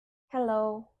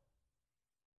Hello,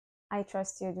 I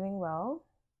trust you're doing well.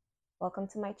 Welcome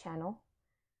to my channel.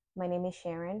 My name is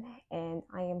Sharon, and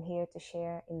I am here to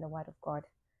share in the Word of God.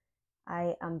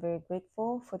 I am very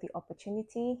grateful for the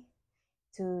opportunity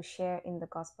to share in the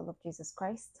gospel of Jesus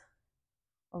Christ,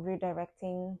 of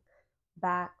redirecting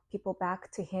people back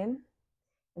to Him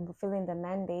and fulfilling the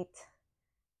mandate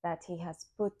that He has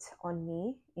put on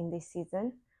me in this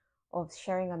season of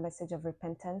sharing a message of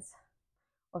repentance,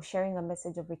 of sharing a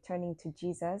message of returning to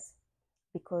Jesus,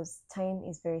 because time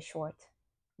is very short.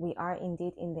 We are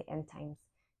indeed in the end times.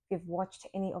 If you've watched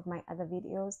any of my other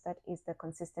videos, that is the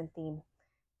consistent theme,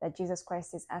 that Jesus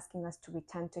Christ is asking us to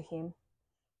return to Him,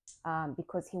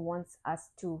 because He wants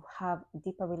us to have a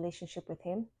deeper relationship with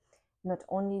Him, not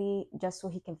only just so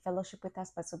He can fellowship with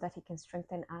us, but so that He can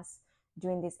strengthen us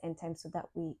during this end time, so that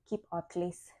we keep our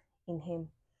place in Him.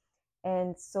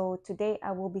 And so today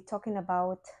I will be talking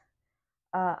about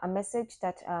a message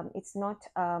that it's not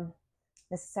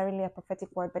necessarily a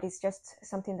prophetic word, but it's just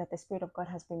something that the Spirit of God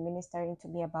has been ministering to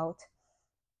me about.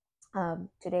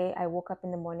 Today I woke up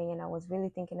in the morning and I was really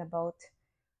thinking about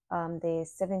the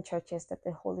 7 churches that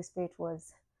the Holy Spirit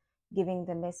was giving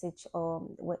the message,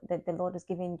 that the Lord was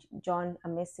giving John a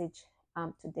message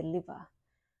to deliver.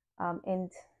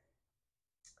 And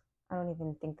I don't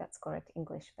even think that's correct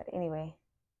English, but anyway,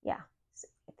 yeah, so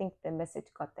I think the message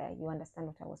got there. You understand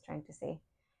what I was trying to say.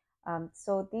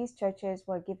 So these churches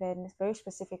were given very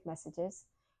specific messages.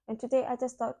 And today I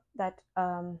just thought that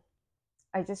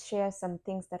I just share some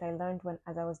things that I learned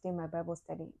as I was doing my Bible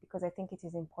study, because I think it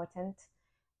is important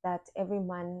that every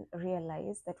man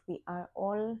realize that we are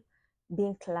all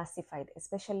being classified,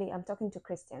 especially I'm talking to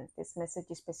Christians. This message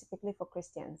is specifically for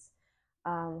Christians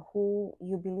who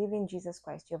you believe in Jesus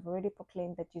Christ. You have already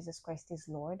proclaimed that Jesus Christ is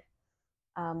Lord.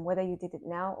 Whether you did it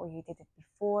now or you did it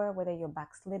before, whether you're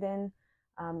backslidden,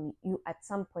 you at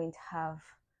some point have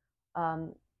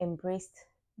embraced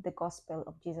the gospel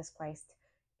of Jesus Christ,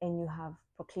 and you have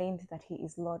proclaimed that He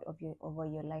is Lord over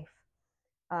your life.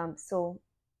 And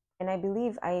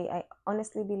I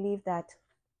honestly believe that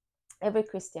every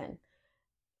Christian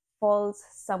falls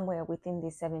somewhere within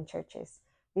these 7 churches.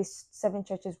 These 7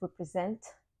 churches represent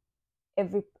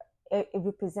the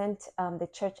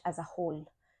church as a whole.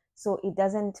 So it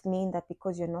doesn't mean that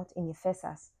because you're not in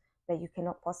Ephesus that you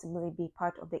cannot possibly be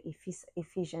part of the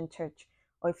Ephesian church,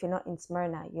 or if you're not in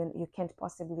Smyrna, you can't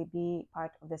possibly be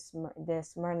part of the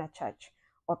Smyrna church,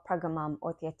 or Pergamum,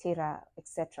 or Thyatira,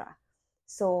 etc.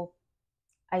 So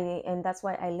and that's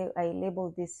why I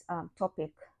label this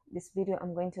topic, this video,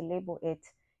 I'm going to label it,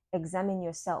 Examine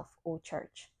Yourself, O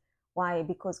Church. Why?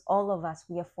 Because all of us,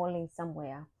 we are falling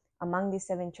somewhere. Among these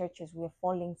 7 churches, we are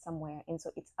falling somewhere. And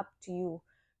so it's up to you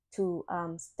to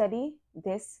study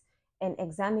this and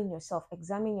examine yourself.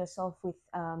 Examine yourself with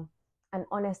an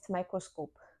honest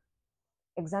microscope.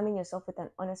 Examine yourself with an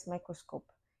honest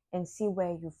microscope and see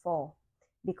where you fall.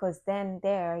 Because then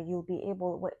there you'll be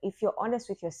able, if you're honest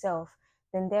with yourself,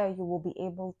 then there you will be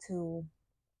able to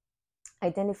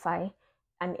identify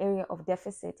an area of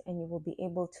deficit, and you will be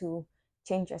able to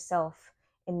change yourself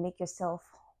and make yourself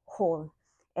whole.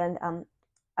 And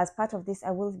as part of this,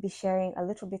 I will be sharing a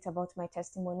little bit about my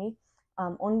testimony,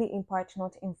 only in part,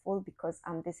 not in full, because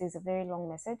this is a very long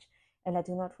message and I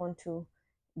do not want to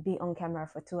be on camera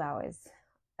for 2 hours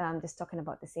just talking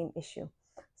about the same issue.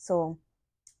 So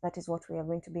that is what we are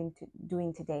going to be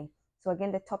doing today. So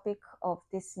again, the topic of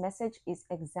this message is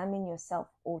Examine Yourself,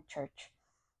 O Church.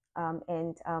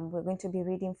 We're going to be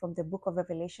reading from the book of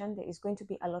Revelation. There is going to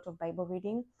be a lot of Bible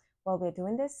reading while we're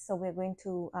doing this. So we're going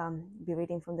to be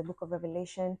reading from the book of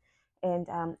Revelation. And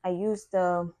I use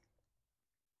the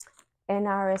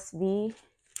NRSV.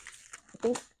 I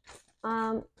think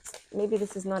maybe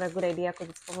this is not a good idea because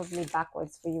it's probably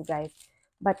backwards for you guys.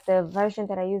 But the version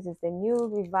that I use is the New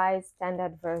Revised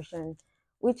Standard Version,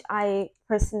 which I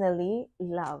personally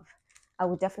love. I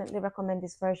would definitely recommend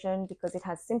this version because it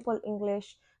has simple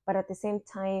English, but at the same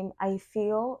time, I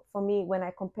feel, for me, when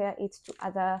I compare it to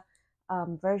other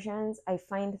versions, I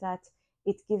find that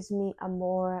it gives me a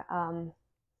more,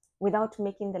 without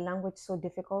making the language so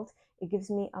difficult, it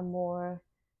gives me a more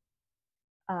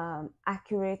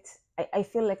accurate, I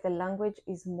feel like the language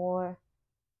is more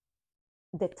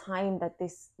the time that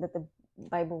the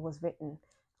Bible was written.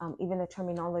 Even the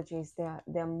terminologies,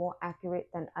 they're more accurate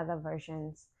than other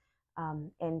versions,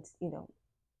 and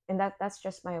that's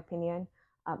just my opinion.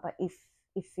 But if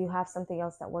you have something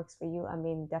else that works for you, I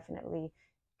mean, definitely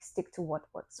stick to what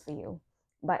works for you.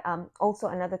 But also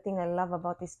another thing I love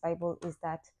about this Bible is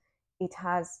that they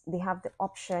have the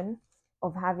option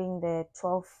of having the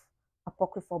 12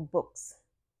 apocryphal books.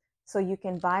 So you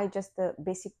can buy just the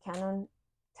basic canon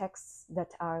texts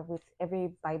that are with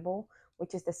every Bible,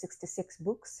 which is the 66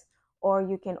 books, or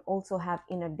you can also have,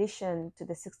 in addition to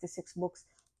the 66 books,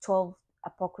 12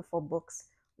 apocryphal books,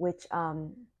 which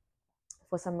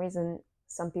for some reason,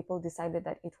 some people decided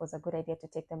that it was a good idea to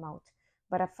take them out.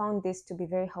 But I found this to be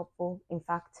very helpful. In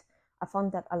fact, I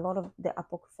found that a lot of the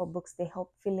apocryphal books, they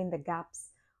help fill in the gaps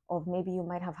of, maybe you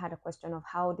might have had a question of,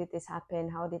 how did this happen?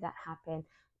 How did that happen?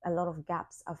 A lot of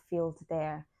gaps are filled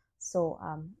there. So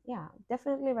yeah,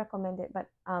 definitely recommend it. But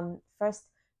first,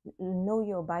 know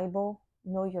your Bible,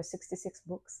 know your 66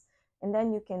 books, and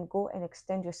then you can go and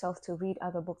extend yourself to read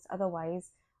other books.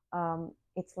 Otherwise,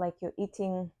 it's like you're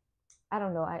eating, I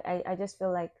don't know. I just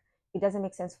feel like it doesn't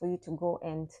make sense for you to go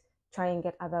and try and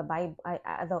get other Bible,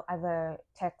 other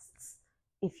texts,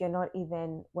 if you're not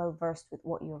even well versed with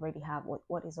what you already have,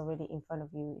 what is already in front of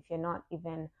you. If you're not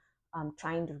even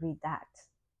trying to read that,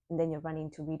 and then you're running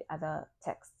to read other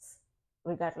texts,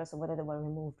 regardless of whether they were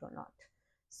removed or not.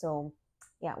 So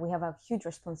yeah, we have a huge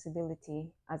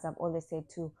responsibility, as I've always said,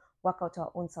 to work out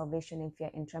our own salvation in fear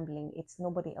and trembling. It's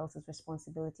nobody else's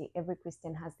responsibility. Every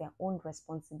Christian has their own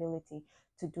responsibility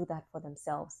to do that for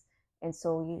themselves. And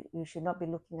so you should not be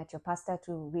looking at your pastor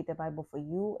to read the Bible for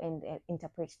you and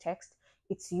interpret text.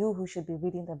 It's you who should be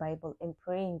reading the Bible and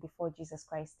praying before Jesus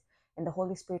Christ, and the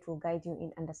Holy Spirit will guide you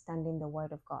in understanding the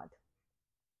Word of God.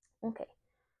 Okay,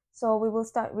 so we will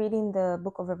start reading the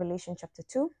book of Revelation chapter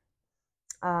 2.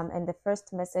 And the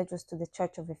first message was to the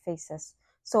church of Ephesus.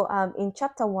 So in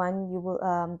chapter 1, you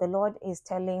will the Lord is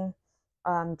telling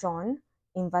John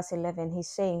in verse 11, he's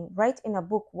saying, write in a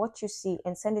book what you see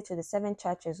and send it to the 7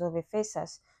 churches of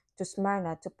Ephesus, to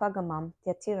Smyrna, to Pergamum,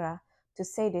 Thyatira, to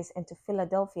Sardis, and to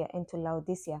Philadelphia, and to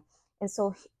Laodicea. And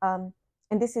so, and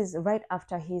this is right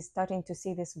after he's starting to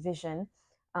see this vision.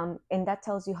 And that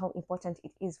tells you how important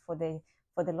it is for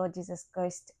the Lord Jesus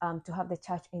Christ to have the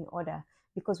church in order,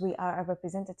 because we are a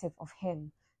representative of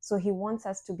him. So he wants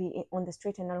us to be on the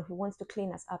straight and narrow. He wants to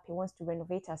clean us up. He wants to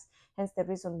renovate us. Hence the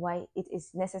reason why it is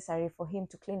necessary for him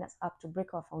to clean us up, to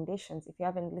break our foundations. If you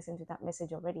haven't listened to that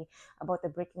message already about the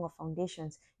breaking of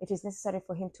foundations, it is necessary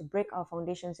for him to break our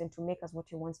foundations and to make us what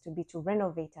he wants to be, to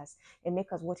renovate us and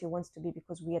make us what he wants to be,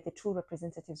 because we are the true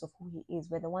representatives of who he is.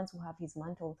 We're the ones who have his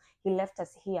mantle. He left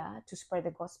us here to spread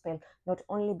the gospel, not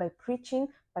only by preaching,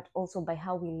 but also by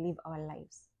how we live our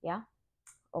lives. Yeah?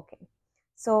 Okay.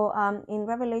 So in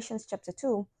Revelations chapter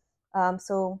 2,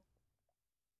 so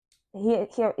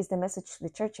here is the message to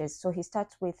the churches. So he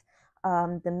starts with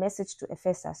the message to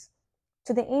Ephesus.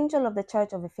 To the angel of the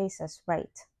church of Ephesus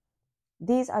write,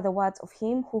 these are the words of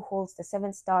him who holds the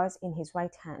 7 stars in his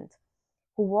right hand,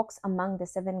 who walks among the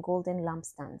 7 golden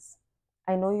lampstands.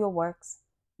 I know your works,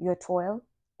 your toil,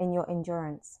 and your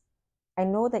endurance. I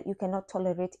know that you cannot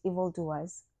tolerate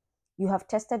evildoers. You have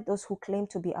tested those who claim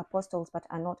to be apostles but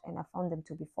are not, and have found them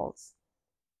to be false.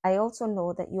 I also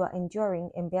know that you are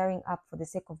enduring and bearing up for the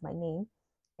sake of my name,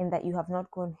 and that you have not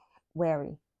grown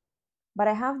weary. But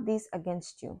I have this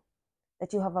against you,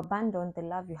 that you have abandoned the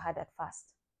love you had at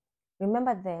first.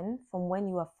 Remember then from when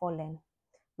you are fallen.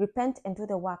 Repent and do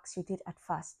the works you did at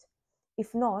first.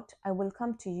 If not, I will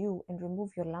come to you and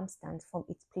remove your lampstand from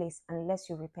its place unless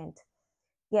you repent.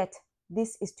 Yet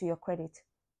this is to your credit.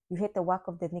 You hate the work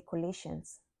of the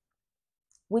Nicolaitans,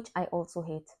 which I also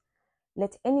hate.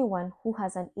 Let anyone who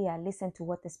has an ear listen to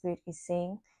what the Spirit is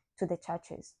saying to the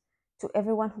churches. To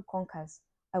everyone who conquers,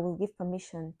 I will give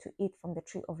permission to eat from the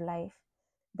tree of life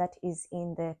that is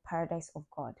in the paradise of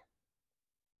God.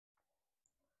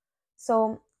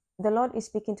 So the Lord is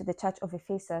speaking to the church of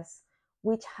Ephesus,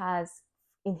 which has,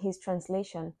 in his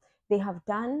translation, they're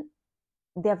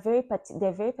very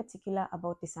particular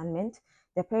about discernment.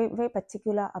 They're very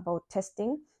particular about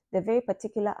testing. They're very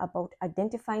particular about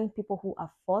identifying people who are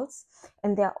false,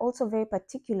 and they're also very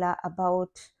particular about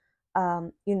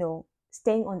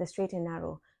staying on the straight and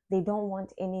narrow. They don't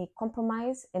want any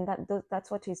compromise, and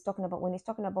that's what he's talking about when he's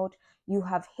talking about you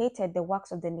have hated the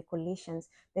works of the Nicolaitans.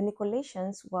 The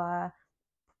Nicolaitans were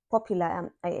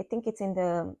popular. I think it's in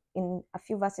a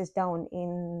few verses down,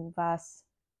 in verse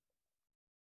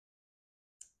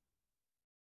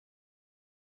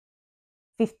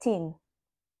 15.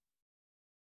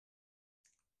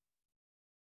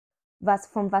 Let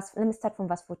me start from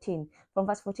verse 14. From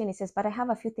verse 14, it says, but I have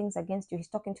a few things against you. He's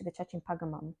talking to the church in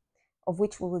Pergamum, of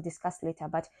which we will discuss later.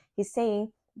 But he's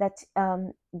saying that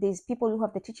these people who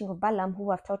have the teaching of Balaam,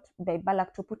 who have taught by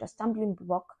Balak to put a stumbling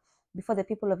block before the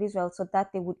people of Israel, so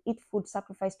that they would eat food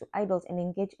sacrificed to idols and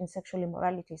engage in sexual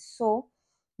immorality. So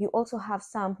you also have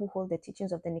some who hold the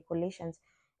teachings of the Nicolaitans.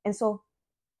 And so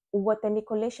what the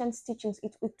Nicolaitans teachings,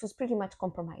 it was pretty much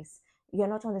compromise. you're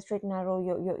not on the straight and narrow.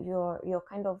 You're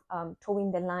kind of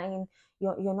towing the line.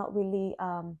 You're not really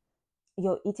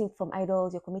you're eating from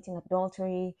idols, you're committing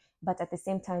adultery, but at the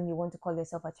same time, you want to call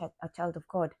yourself a child of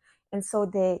God. And so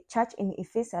the church in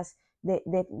Ephesus,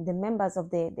 the members of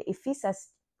the Ephesus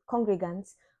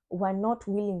congregants were not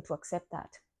willing to accept that.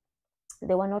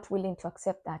 They were not willing to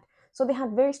accept that. So they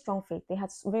had very strong faith. They had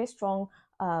very strong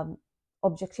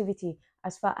objectivity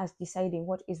as far as deciding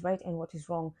what is right and what is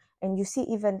wrong. And you see,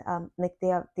 even like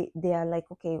they are like,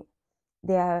 okay,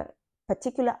 they are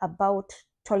particular about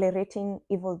tolerating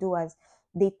evildoers.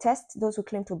 They test those who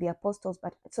claim to be apostles,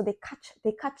 but so they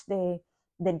catch the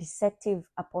deceptive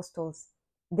apostles.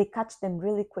 They catch them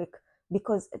really quick,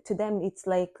 because to them it's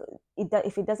like,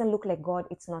 if it doesn't look like God,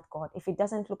 it's not God. If it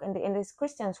doesn't look, and there's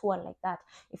Christians who are like that.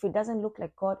 If it doesn't look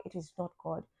like God, it is not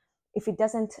God. If it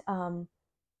doesn't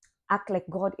act like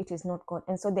God, it is not God.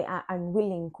 And so they are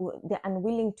unwilling. They're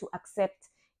unwilling to accept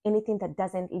anything that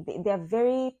doesn't. They are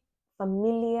very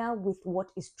familiar with what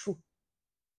is true.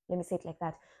 Let me say it like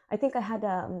that. I think I had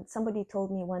somebody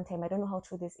told me one time, I don't know how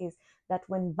true this is, that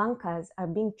when bankers are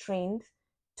being trained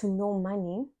to know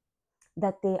money,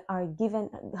 that they are given,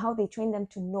 how they train them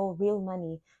to know real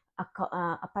money,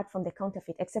 apart from the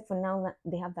counterfeit, except for now that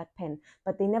they have that pen,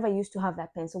 but they never used to have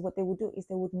that pen. So what they would do is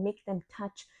they would make them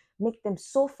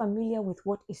so familiar with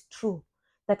what is true,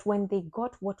 that when they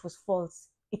got what was false,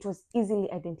 it was easily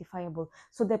identifiable.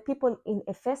 So the people in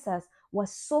Ephesus were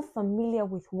so familiar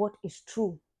with what is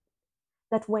true,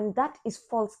 that when that is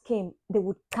false came, they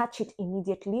would catch it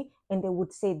immediately, and they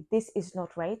would say, this is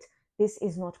not right, this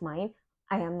is not mine,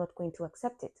 I am not going to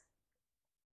accept it.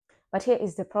 But here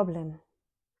is the problem.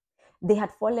 They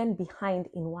had fallen behind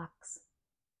in works.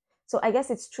 So I guess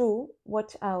it's true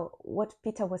what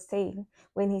Peter was saying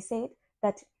when he said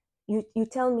that you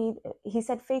tell me, he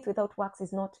said, faith without works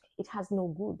is not, it has no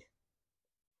good.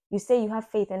 You say you have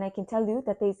faith, and I can tell you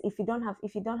that if you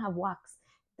don't have works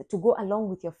to go along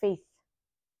with your faith,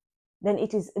 then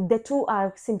it is, the two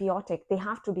are symbiotic. They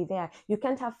have to be there. You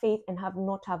can't have faith and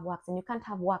not have works, and you can't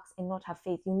have works and not have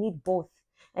faith. You need both.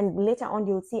 And later on,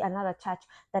 you'll see another church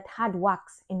that had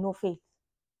works and no faith.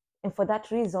 And for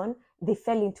that reason, they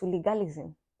fell into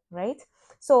legalism, right?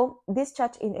 So this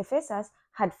church in Ephesus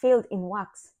had failed in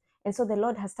works. And so the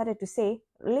Lord has started to say,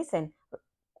 listen,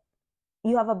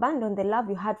 you have abandoned the love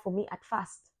you had for me at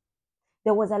first.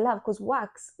 There was a love, because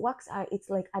works are, it's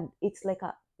like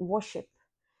a worship,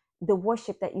 the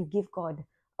worship that you give God.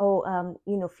 Oh,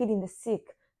 feeding the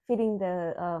sick, feeding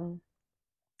the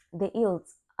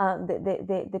ills,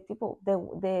 the people,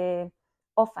 the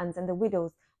orphans and the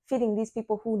widows, feeding these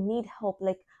people who need help,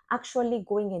 like actually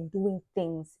going and doing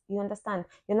things. You understand?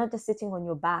 You're not just sitting on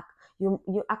your back.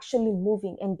 You're actually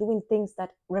moving and doing things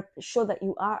that show that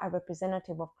you are a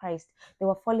representative of Christ. They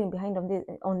were falling behind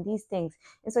on these things.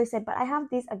 And so he said, but I have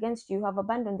this against you. You have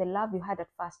abandoned the love you had at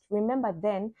first. Remember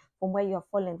then from where you have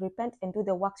fallen. Repent and do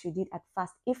the works you did at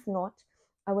first. If not,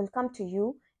 I will come to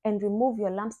you and remove your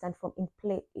lampstand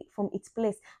from its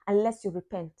place unless you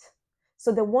repent.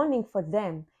 So the warning for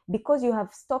them, because you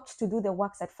have stopped to do the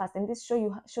works at first, and this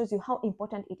shows you how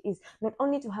important it is not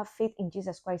only to have faith in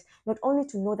Jesus Christ, not only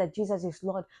to know that Jesus is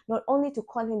Lord, not only to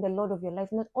call him the Lord of your life,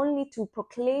 not only to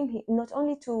proclaim him, not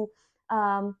only to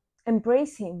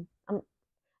embrace him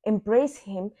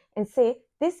and say,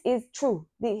 this is true.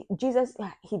 Jesus,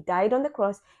 he died on the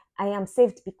cross. I am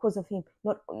saved because of him.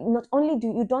 Not only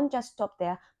don't just stop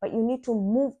there, but you need to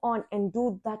move on and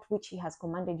do that which he has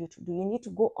commanded you to do. You need to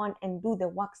go on and do the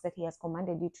works that he has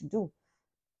commanded you to do.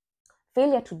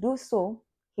 Failure to do so,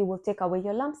 he will take away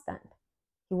your lampstand.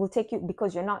 He will take you,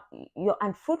 because you're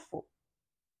unfruitful.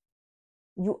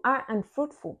 You are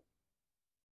unfruitful.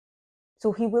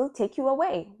 So he will take you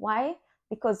away. Why?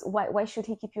 Because why should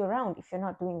he keep you around if you're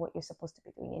not doing what you're supposed to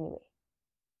be doing anyway?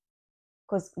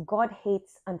 Because God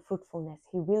hates unfruitfulness.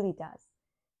 He really does.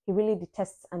 He really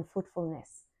detests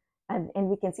unfruitfulness. And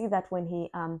we can see that when he,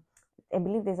 I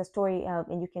believe there's a story,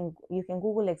 and you can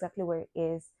Google exactly where it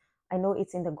is. I know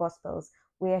it's in the Gospels,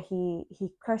 where he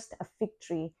cursed a fig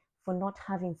tree for not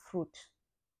having fruit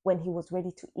when he was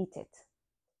ready to eat it.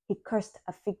 He cursed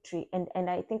a fig tree. And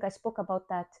I think I spoke about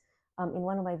that in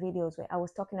one of my videos, where I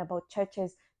was talking about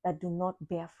churches that do not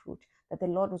bear fruit, that the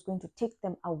Lord was going to take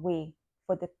them away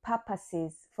for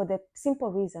the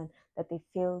simple reason that they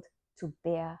failed to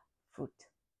bear fruit.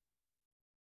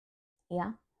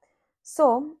 Yeah.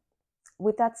 So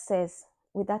with that said,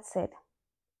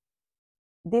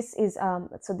 this is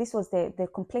so this was the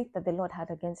complaint that the Lord had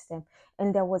against them,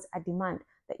 and there was a demand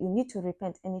that you need to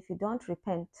repent, and if you don't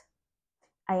repent,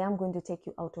 I am going to take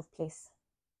you out of place.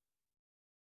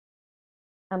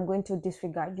 I'm going to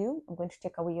disregard you. I'm going to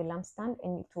take away your lampstand,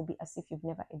 and it will be as if you've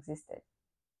never existed.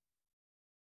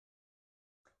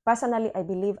 Personally, I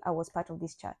believe I was part of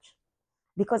this church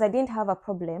because I didn't have a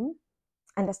problem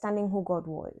understanding who God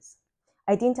was.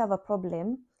 I didn't have a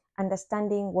problem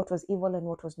understanding what was evil and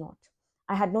what was not.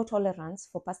 I had no tolerance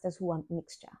for pastors who were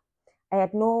mixture. I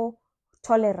had no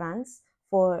tolerance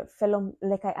for fellow,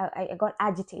 like I got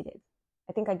agitated.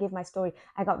 I think I gave my story.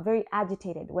 I got very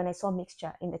agitated when I saw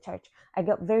mixture in the church. I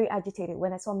got very agitated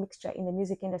when I saw mixture in the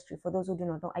music industry. For those who do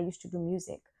not know, I used to do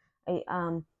music. I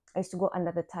used to go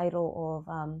under the title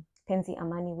of Penzi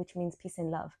Amani, which means peace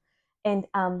and love. And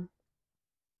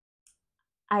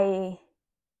I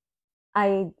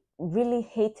really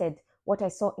hated what I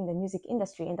saw in the music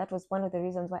industry, and that was one of the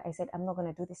reasons why I said I'm not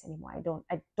going to do this anymore. I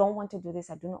don't want to do this.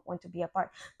 I do not want to be a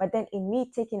part. But then in me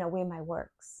taking away my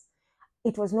works,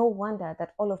 it was no wonder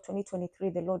that all of 2023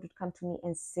 the Lord would come to me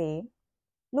and say,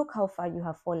 look how far you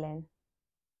have fallen.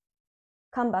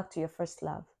 Come back to your first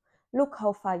love. Look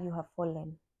how far you have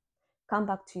fallen. Come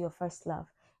back to your first love.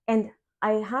 And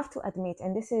I have to admit,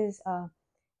 and this is part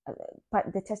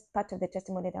of the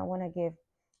testimony that I want to give,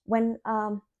 when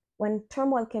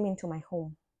turmoil came into my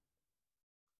home,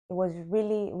 it was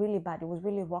really, really bad. It was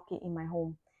really rocky in my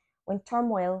home. When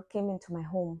turmoil came into my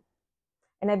home,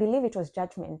 and I believe it was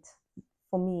judgment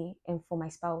for me and for my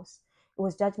spouse. It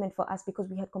was judgment for us because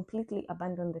we had completely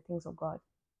abandoned the things of God.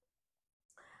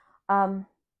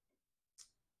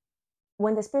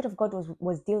 When the Spirit of God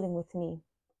was dealing with me,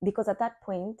 because at that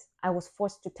point I was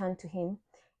forced to turn to Him,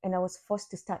 and I was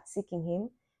forced to start seeking Him,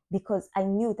 because I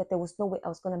knew that there was no way I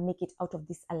was going to make it out of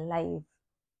this alive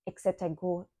except I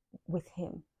go with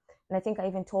Him. And I think I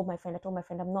even told my friend, I'm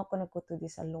not going to go through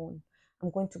this alone.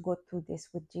 I'm going to go through this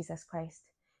with Jesus Christ.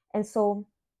 And so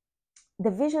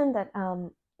the vision that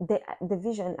the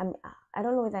vision, I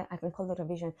don't know whether I can call it a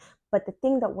vision, but the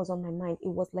thing that was on my mind, it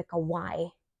was like a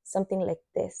Y, something like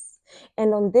this.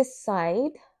 And on this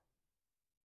side,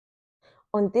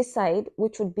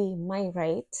 which would be my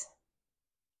right,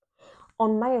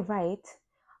 on my right,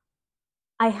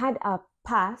 I had a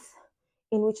path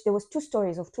in which there was 2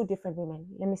 stories of 2 different women.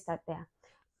 Let me start there.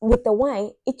 With the Y,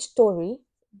 each story,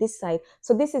 this side.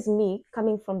 So this is me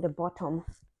coming from the bottom,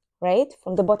 right?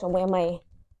 From the bottom where my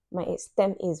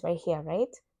stem is right here,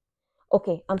 right?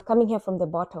 Okay, I'm coming here from the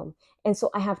bottom. And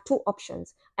so I have 2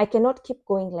 options. I cannot keep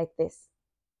going like this.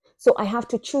 So I have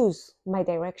to choose my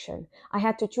direction. I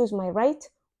had to choose my right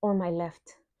or my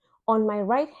left. On my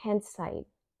right-hand side,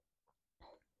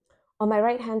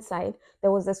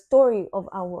 there was a story of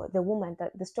the woman,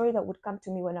 that the story that would come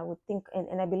to me when I would think,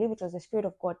 and I believe it was the Spirit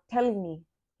of God telling me.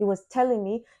 He was telling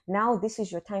me, now this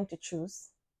is your time to choose.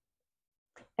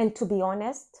 And to be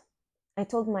honest, I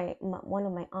told one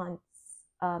of my aunts,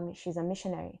 she's a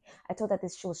missionary. I told her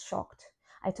this. She was shocked.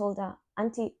 I told her,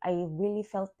 Auntie, I really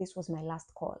felt this was my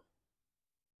last call.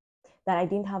 That I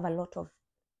didn't have a lot of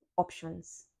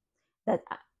options. That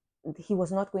He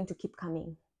was not going to keep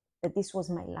coming. That this was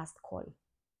my last call.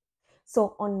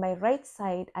 So on my right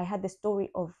side, I had the story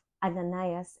of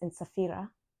Ananias and Sapphira.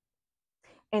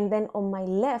 And then on my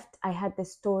left, I had the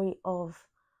story of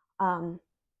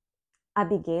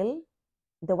Abigail,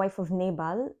 the wife of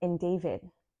Nabal, and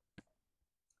David.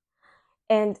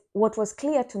 And what was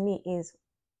clear to me is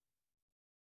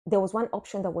there was one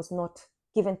option that was not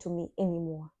given to me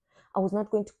anymore. I was not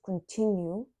going to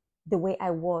continue the way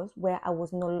I was, where I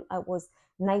was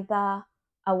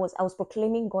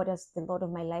proclaiming God as the Lord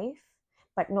of my life,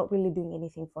 but not really doing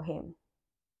anything for Him.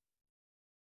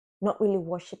 Not really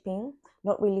worshiping,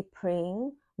 not really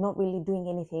praying, not really doing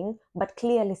anything, but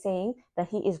clearly saying that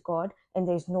He is God and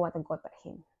there is no other God but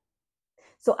Him.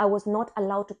 So I was not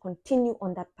allowed to continue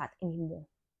on that path anymore.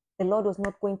 The Lord was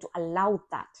not going to allow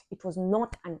that. It was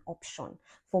not an option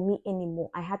for me anymore.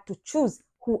 I had to choose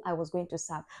who I was going to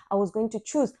serve. I was going to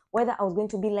choose whether I was going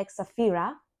to be like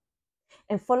Sapphira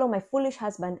and follow my foolish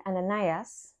husband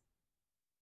Ananias,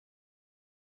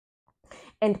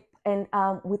 and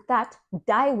with that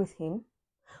die with him,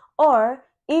 or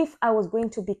if I was going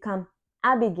to become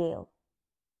Abigail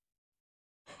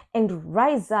and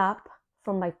rise up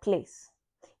from my place,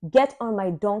 get on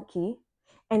my donkey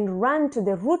and run to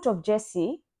the root of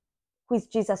Jesse, who is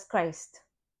Jesus Christ,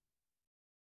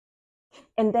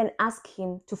 and then ask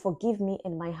Him to forgive me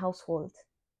and my household,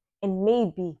 and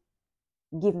maybe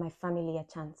give my family a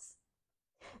chance.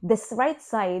 This right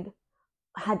side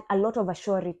had a lot of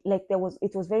assurance, like it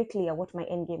was very clear what my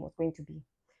end game was going to be.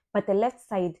 But the left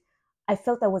side, I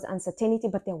felt there was uncertainty,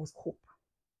 but there was hope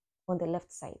on the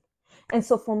left side. And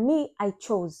so for me, I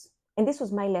chose, and this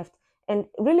was my left. And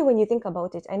really, when you think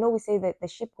about it, I know we say that the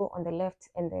sheep go on the left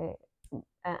and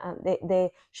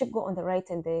the sheep go on the right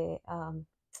and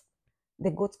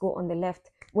the goats go on the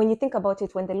left. When you think about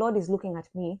it, when the Lord is looking at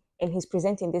me and he's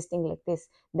presenting this thing like this,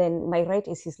 then my right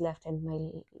is his left,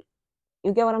 and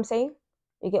you get what I'm saying?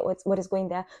 You get what is going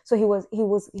there? So he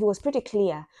was pretty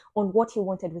clear on what he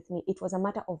wanted with me. It was a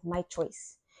matter of my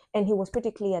choice. And he was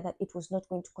pretty clear that it was not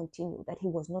going to continue, that he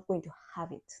was not going to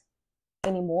have it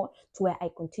anymore, to where I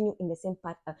continue in the same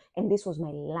path. And this was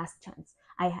my last chance.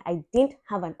 I didn't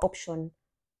have an option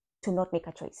to not make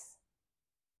a choice.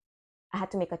 I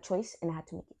had to make a choice, and I had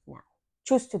to make it now.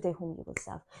 Choose today whom you will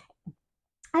serve.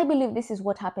 I believe this is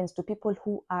what happens to people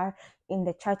who are in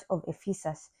the church of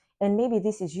Ephesus. And maybe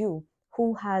this is you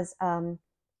who has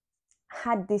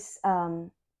had this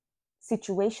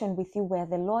situation with you where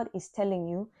the Lord is telling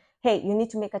you, hey, you need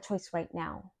to make a choice right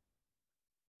now.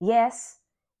 Yes,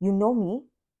 you know me.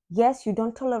 Yes, you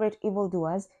don't tolerate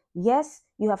evildoers. Yes,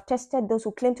 you have tested those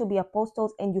who claim to be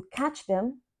apostles and you catch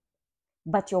them,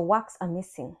 but your works are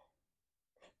missing.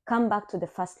 Come back to the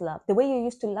first love. The way you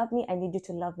used to love me, I need you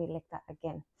to love me like that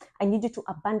again. I need you to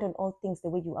abandon all things the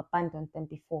way you abandoned them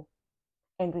before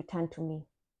and return to me.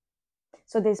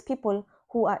 So there's people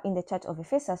who are in the church of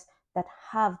Ephesus that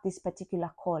have this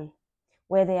particular call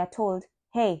where they are told,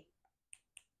 hey,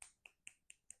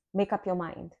 make up your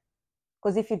mind.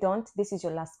 Because if you don't, this is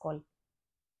your last call.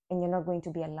 And you're not going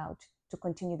to be allowed to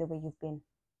continue the way you've been.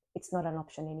 It's not an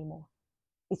option anymore.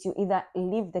 It's you either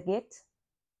leave the gate,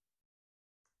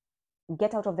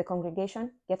 get out of the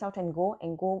congregation, get out and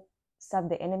go serve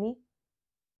the enemy,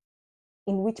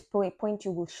 in which point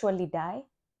you will surely die,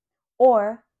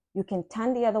 or you can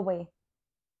turn the other way,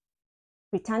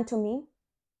 return to me,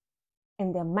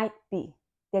 and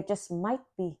there just might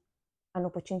be an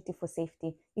opportunity for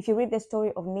safety. If you read the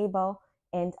story of Nabal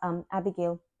and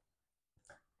Abigail,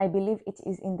 I believe it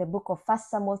is in the book of 1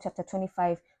 Samuel chapter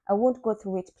 25. I won't go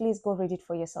through it. Please go read it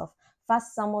for yourself. 1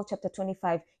 Samuel chapter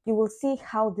 25. You will see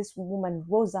how this woman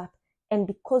rose up, and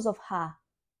because of her,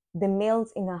 the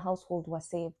males in her household were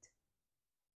saved.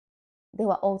 They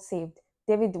were all saved.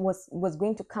 David was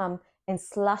going to come and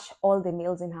slash all the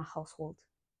males in her household.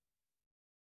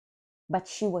 But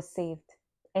she was saved.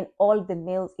 And all the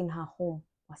males in her home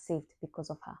were saved because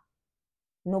of her.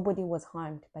 Nobody was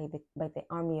harmed by the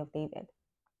army of David.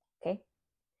 Okay?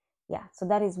 Yeah, so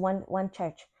that is one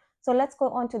church. So let's go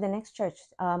on to the next church,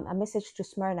 a message to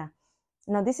Smyrna.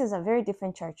 Now, this is a very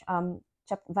different church.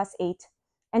 Verse 8.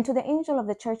 And to the angel of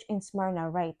the church in Smyrna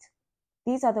write,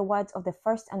 these are the words of the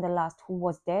first and the last who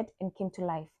was dead and came to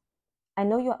life. I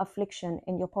know your affliction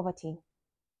and your poverty.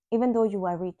 Even though you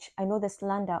are rich, I know the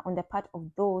slander on the part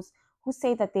of those who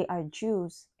say that they are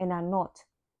Jews and are not,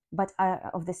 but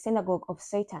are of the synagogue of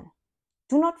Satan.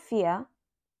 Do not fear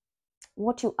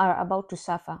what you are about to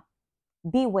suffer.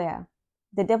 Beware.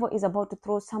 The devil is about to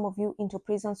throw some of you into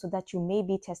prison so that you may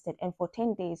be tested, and for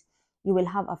 10 days you will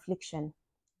have affliction.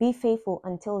 Be faithful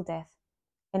until death,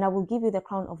 and I will give you the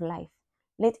crown of life.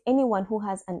 Let anyone who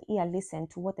has an ear listen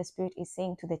to what the Spirit is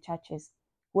saying to the churches.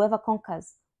 Whoever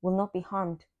conquers will not be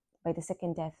harmed by the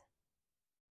second death.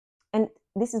 And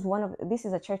this is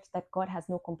a church that God has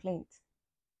no complaint.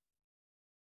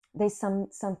 There's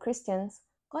some Christians,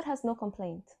 God has no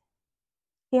complaint.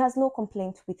 He has no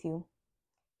complaint with you.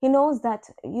 He knows that,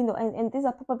 and these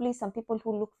are probably some people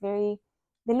who they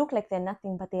look like they're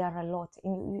nothing, but they are a lot.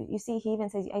 And you see, he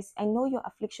even says, I know your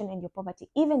affliction and your poverty,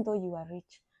 even though you are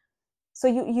rich. So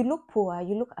you look poor,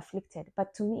 you look afflicted,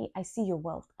 but to me, I see your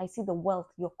wealth. I see the wealth,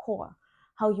 your core,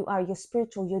 how you are, your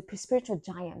spiritual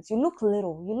giants. You look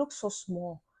little, you look so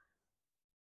small.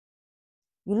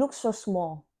 You look so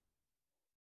small,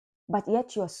 but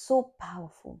yet you are so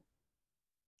powerful.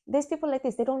 There's people like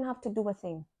this, they don't have to do a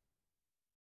thing.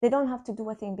 They don't have to do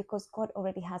a thing because God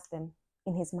already has them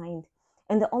in his mind.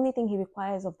 And the only thing he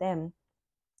requires of them,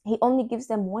 he only gives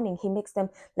them warning. He makes them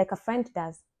like a friend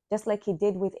does, just like he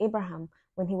did with Abraham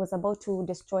when he was about to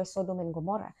destroy Sodom and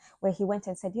Gomorrah, where he went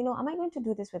and said, am I going to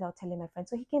do this without telling my friends?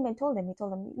 So he came and told them,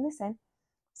 listen,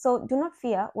 so do not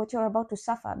fear what you're about to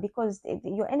suffer, because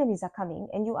your enemies are coming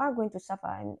and you are going to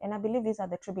suffer. And I believe these are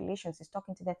the tribulations. He's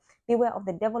talking to them. Beware of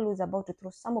the devil who is about to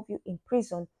throw some of you in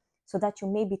prison so that you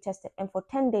may be tested. And for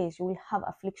 10 days you will have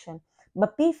affliction,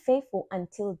 but be faithful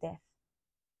until death.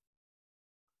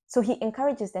 So he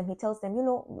encourages them. He tells them,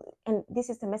 and this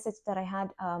is the message that I had,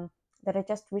 that I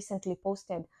just recently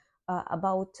posted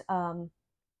about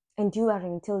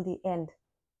enduring till the end.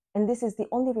 And this is the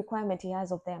only requirement he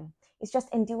has of them. It's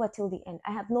just endure till the end.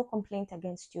 I have no complaint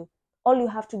against you. All you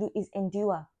have to do is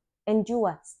endure.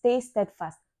 Endure. Stay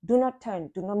steadfast. Do not turn.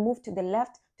 Do not move to the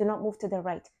left. Do not move to the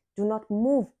right. Do not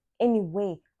move any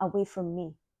way away from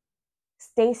me.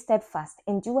 Stay steadfast,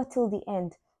 endure till the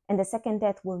end, and the second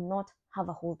death will not have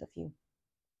a hold of you.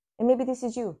 And maybe this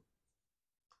is you.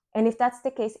 And if that's the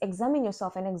case, examine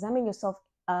yourself and examine yourself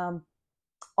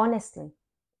honestly.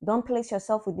 Don't place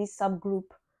yourself with this subgroup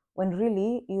when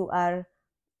really you are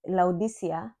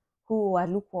Laodicea, who are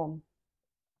lukewarm.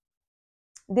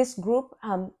 This group,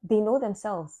 they know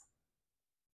themselves.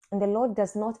 And the Lord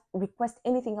does not request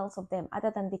anything else of them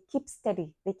other than they keep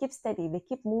steady. They keep steady. They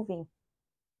keep moving.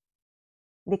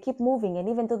 They keep moving. And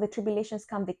even though the tribulations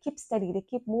come, they keep steady. They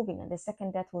keep moving. And the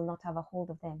second death will not have a hold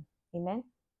of them. Amen.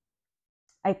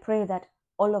 I pray that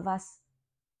all of us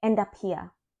end up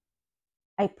here.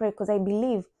 I pray because I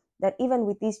believe that even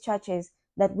with these churches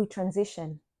that we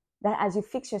transition, that as you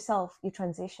fix yourself, you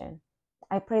transition.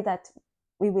 I pray that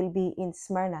we will be in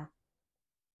Smyrna,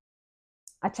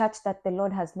 a church that the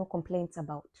Lord has no complaints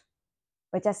about,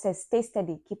 but just says, stay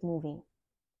steady, keep moving.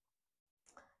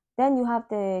 Then you have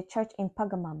the church in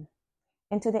Pergamum.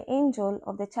 And to the angel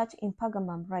of the church in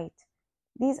Pergamum write,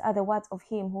 these are the words of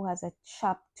him who has a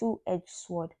sharp two-edged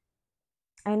sword.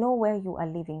 I know where you are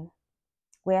living,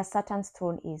 where Satan's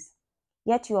throne is.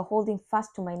 Yet you are holding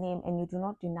fast to my name, and you do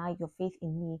not deny your faith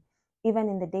in me, even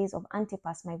in the days of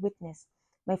Antipas, my witness,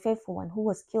 my faithful one, who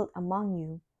was killed among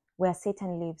you, where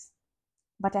Satan lives.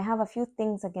 But I have a few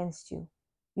things against you.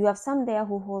 You have some there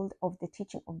who hold of the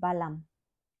teaching of Balaam,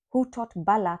 who taught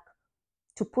Balak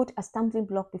to put a stumbling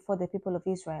block before the people of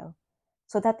Israel,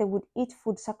 so that they would eat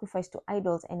food sacrificed to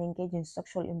idols and engage in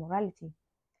sexual immorality.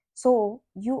 So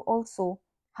you also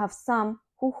have some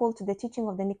who hold to the teaching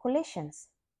of the Nicolaitans.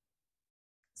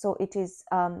 So it is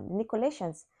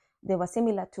Nicolaitans, they were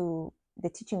similar to the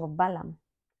teaching of Balaam.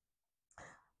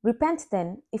 Repent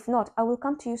then, if not, I will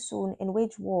come to you soon and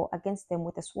wage war against them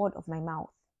with the sword of my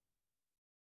mouth.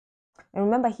 And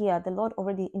remember here, the Lord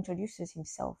already introduces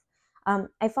himself.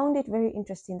 I found it very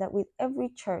interesting that with every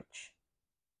church,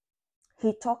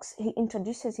 he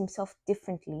introduces himself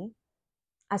differently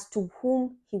as to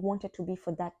whom he wanted to be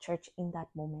for that church in that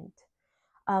moment.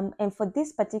 And for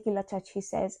this particular church, he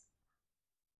says,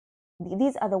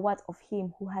 these are the words of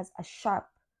him who has a sharp,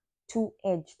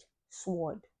 two-edged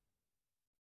sword.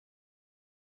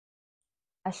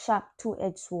 A sharp,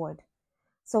 two-edged sword.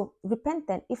 So repent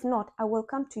then, if not, I will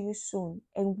come to you soon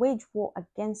and wage war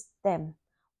against them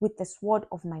with the sword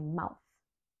of my mouth.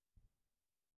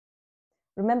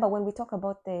 Remember, when we talk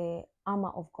about the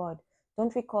armor of God,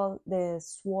 don't we call the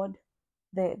sword,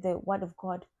 the word of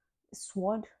God,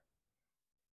 sword?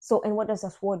 So, and what does a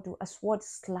sword do? A sword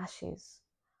slashes.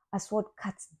 A sword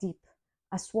cuts deep.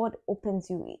 A sword opens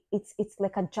you. It's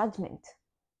like a judgment.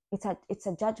 It's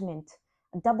a judgment.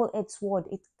 A double-edged sword.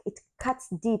 It cuts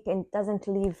deep and doesn't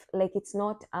leave, like it's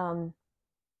not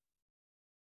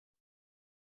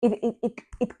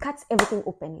it cuts everything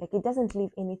open. Like it doesn't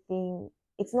leave anything.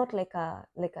 It's not like a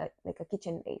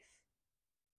kitchen knife.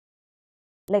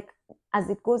 Like as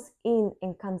it goes in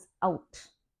and comes out,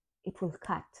 it will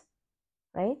cut,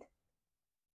 right?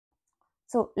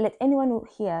 So let anyone who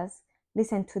hears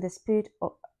listen to the Spirit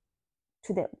of,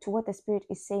 to what the Spirit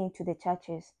is saying to the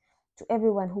churches. To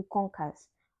everyone who conquers,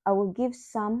 I will give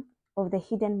some of the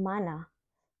hidden manna,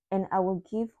 and I will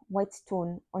give white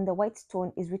stone. On the white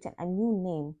stone is written a new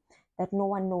name that no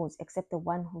one knows except the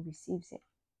one who receives it.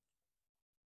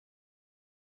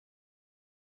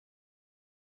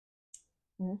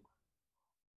 Mm-hmm.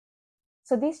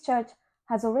 So this church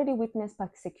has already witnessed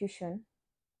persecution.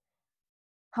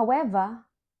 However,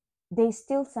 there's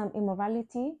still some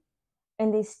immorality,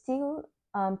 and there's still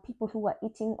people who are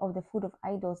eating of the food of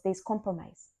idols. There's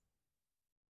compromise.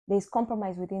 There's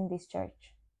compromise within this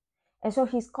church. And so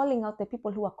he's calling out the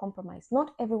people who are compromised.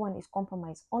 Not everyone is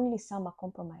compromised. Only some are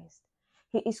compromised.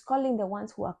 He is calling the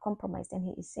ones who are compromised, and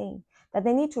he is saying that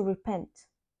they need to repent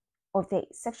of the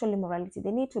sexual immorality.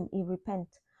 They need to repent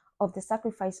of the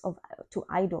sacrifice to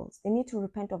idols. They need to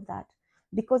repent of that.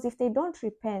 Because if they don't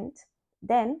repent,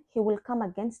 then he will come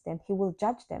against them. He will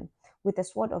judge them with the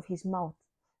sword of his mouth.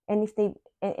 And if they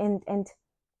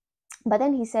but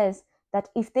then he says that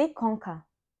if they conquer,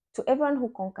 to everyone who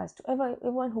conquers, to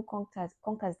everyone who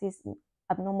conquers this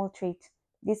abnormal trait,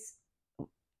 this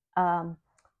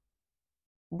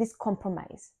this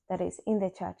compromise that is in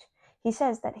the church, he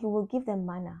says that he will give them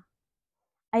manna.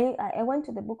 I went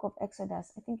to the book of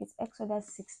Exodus. I think it's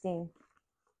Exodus 16,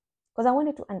 because I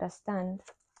wanted to understand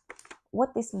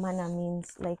what this manna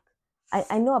means. Like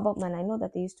I know about manna. I know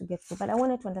that they used to get food, but I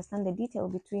wanted to understand the detail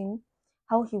between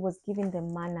how he was giving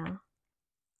them manna.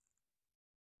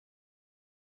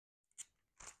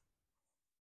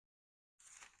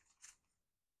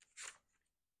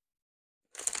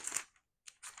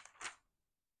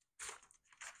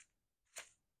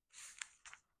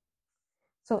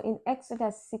 So in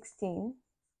Exodus 16,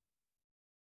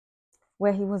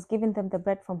 where he was giving them the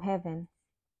bread from heaven,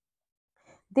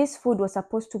 this food was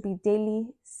supposed to be daily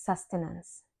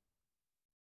sustenance.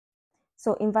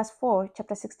 So in verse 4,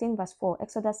 chapter 16, verse 4,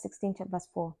 Exodus 16, verse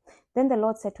 4, then the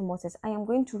Lord said to Moses, I am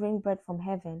going to rain bread from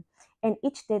heaven, and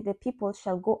each day the people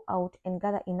shall go out and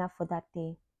gather enough for that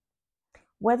day.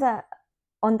 Whether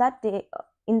on that day,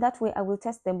 in that way, I will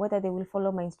test them whether they will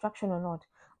follow my instruction or not.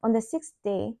 On the sixth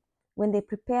day, when they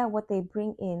prepare what they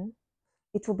bring in,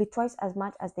 it will be twice as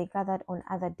much as they gathered on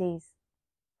other days.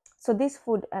 So this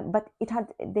food, but it had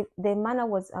the manna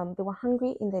was they were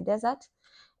hungry in the desert,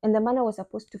 and the manna was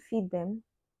supposed to feed them,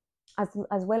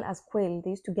 as well as quail. They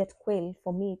used to get quail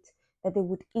for meat that they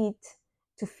would eat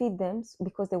to feed them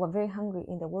because they were very hungry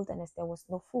in the wilderness. There was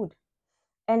no food.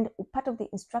 And part of the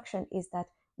instruction is that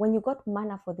when you got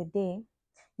manna for the day,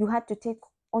 you had to take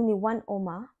only one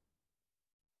omer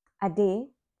a day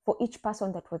for each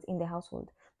person that was in the household.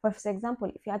 For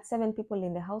example, if you had 7 people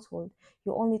in the household,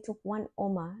 you only took one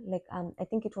omer. Like I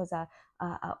think it was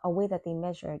a way that they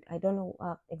measured. I don't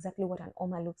know exactly what an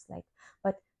omer looks like,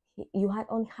 but you had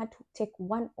only had to take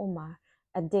one omer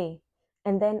a day,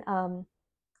 and then on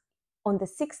the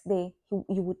 6th day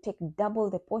you would take double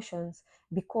the portions,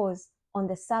 because on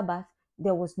the Sabbath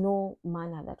there was no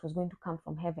manna that was going to come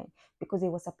from heaven, because it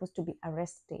was supposed to be a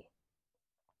rest day.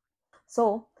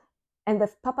 So, and the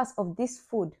purpose of this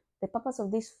food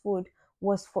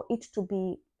was for it to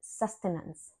be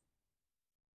sustenance.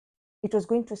 It was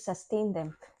going to sustain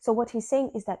them. So what he's saying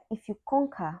is that if you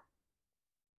conquer,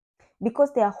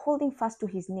 because they are holding fast to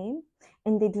his name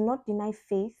and they do not deny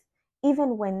faith,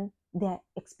 even when they're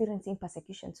experiencing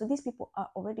persecution. So these people are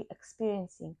already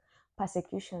experiencing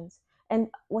persecutions. And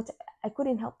what I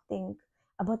couldn't help think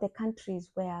about the countries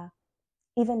where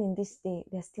even in this day,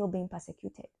 they're still being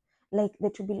persecuted. Like the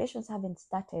tribulations haven't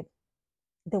started,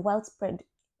 the widespread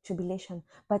tribulation,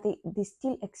 but they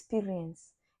still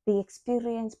experience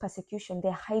persecution.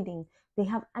 They're hiding. They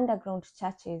have underground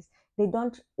churches. They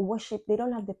don't worship. They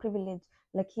don't have the privilege,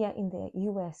 like here in the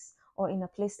US or in a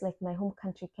place like my home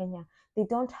country, Kenya. They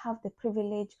don't have the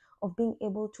privilege of being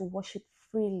able to worship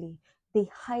freely. They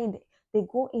hide. They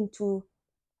go into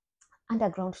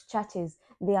underground churches.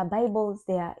 Their Bibles,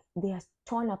 they are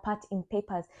torn apart in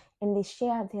papers, and they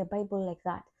share their Bible like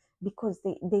that, because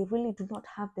they really do not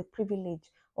have the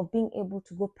privilege of being able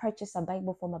to go purchase a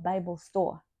Bible from a Bible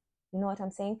store. You know what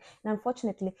I'm saying? And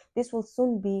unfortunately, this will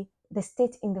soon be the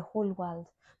state in the whole world.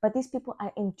 But these people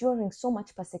are enduring so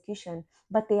much persecution,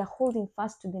 but they are holding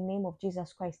fast to the name of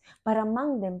Jesus Christ. But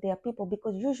among them, there are people,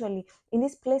 because usually in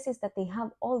these places that they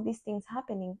have all these things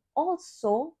happening,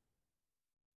 also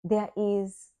there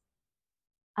is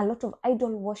a lot of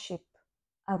idol worship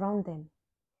around them.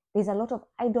 There's a lot of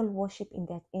idol worship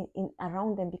in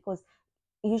around them, because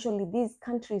usually these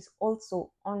countries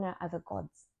also honor other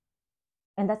gods.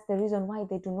 And that's the reason why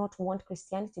they do not want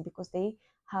Christianity, because they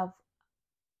have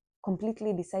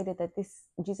completely decided that this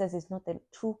Jesus is not the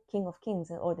true King of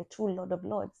Kings or the true Lord of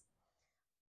Lords.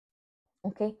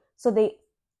 Okay, so they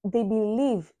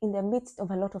believe in the midst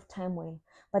of a lot of turmoil,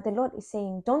 but the Lord is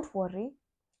saying, don't worry,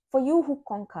 for you who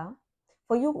conquer,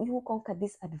 for you who conquer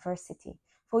this adversity,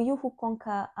 for you who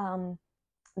conquer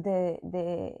the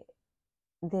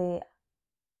the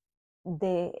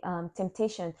the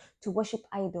temptation to worship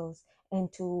idols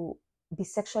and to be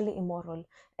sexually immoral.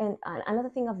 And another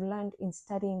thing I've learned in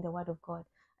studying the Word of God,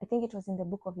 I think it was in the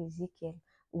book of Ezekiel,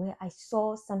 where I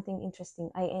saw something interesting.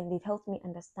 And it helped me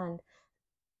understand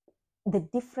the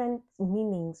different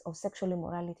meanings of sexual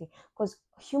immorality, because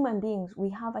human beings, we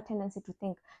have a tendency to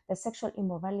think that sexual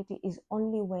immorality is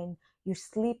only when you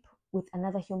sleep with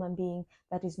another human being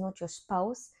that is not your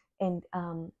spouse. And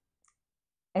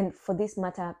for this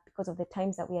matter, because of the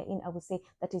times that we are in, I would say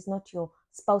that is not your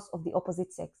spouse of the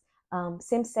opposite sex.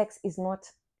 Same sex is not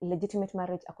legitimate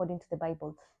marriage according to the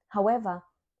Bible. However,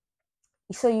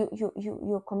 so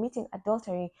you're committing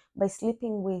adultery by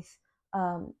sleeping with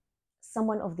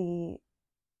someone of the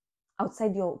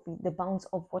outside the bounds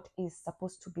of what is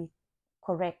supposed to be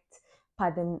correct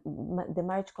per the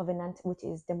marriage covenant, which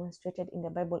is demonstrated in the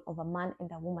Bible, of a man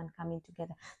and a woman coming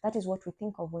together. That is what we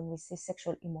think of when we say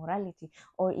sexual immorality.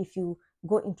 Or if you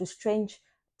go into strange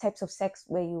types of sex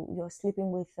where you're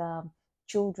sleeping with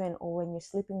children, or when you're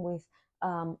sleeping with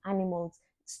animals,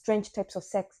 strange types of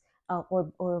sex,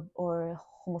 or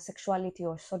homosexuality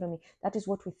or sodomy. That is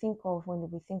what we think of when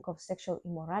we think of sexual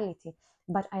immorality.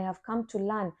 But I have come to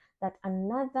learn that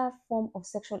another form of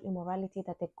sexual immorality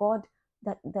that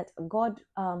God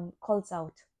calls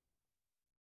out.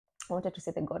 I wanted to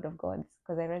say the God of gods,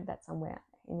 because I read that somewhere.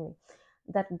 Anyway,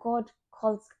 that God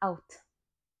calls out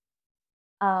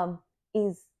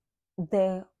is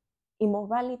the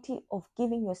immorality of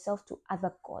giving yourself to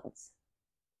other gods.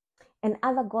 And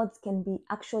other gods can be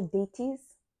actual deities,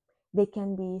 they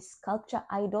can be sculpture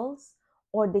idols,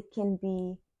 or they can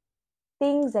be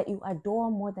things that you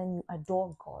adore more than you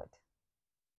adore God.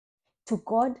 To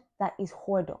God, that is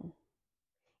whoredom.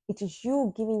 It is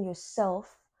you giving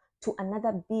yourself to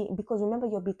another being, because remember,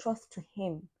 you're betrothed to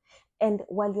Him. And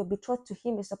while you're betrothed to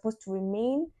Him, you're supposed to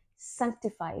remain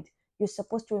sanctified. You're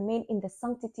supposed to remain in the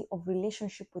sanctity of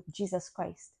relationship with Jesus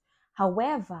Christ.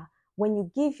 However, when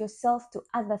you give yourself to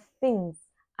other things,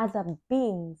 other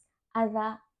beings,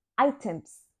 other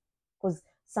items, because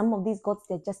some of these gods,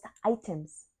 they're just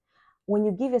items. When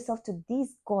you give yourself to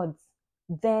these gods,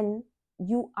 then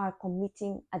you are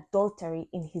committing adultery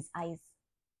in His eyes.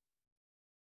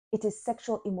 It is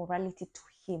sexual immorality to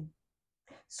Him.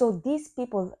 So these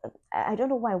people, I don't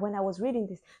know why, when I was reading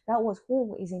this, that was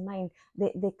who is in mind.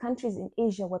 The countries in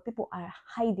Asia where people are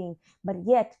hiding, but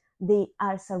yet they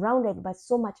are surrounded by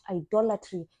so much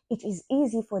idolatry. It is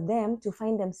easy for them to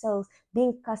find themselves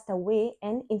being cast away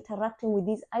and interacting with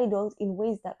these idols in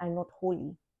ways that are not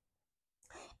holy.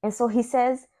 And so he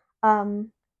says,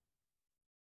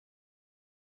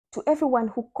 to everyone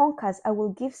who conquers, I will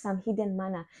give some hidden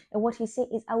manna. And what he said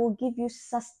is, I will give you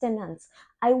sustenance.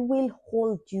 I will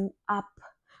hold you up.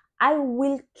 I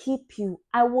will keep you.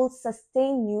 I will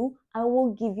sustain you. I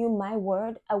will give you my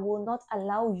word. I will not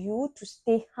allow you to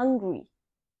stay hungry.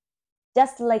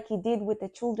 Just like he did with the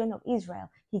children of Israel.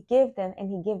 He gave them, and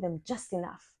he gave them just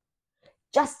enough.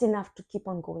 Just enough to keep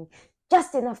on going.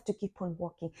 Just enough to keep on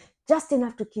walking. Just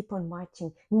enough to keep on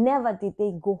marching. Never did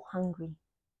they go hungry.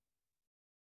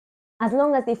 As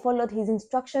long as they followed his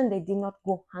instruction, they did not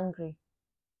go hungry.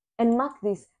 And mark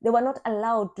this, they were not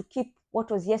allowed to keep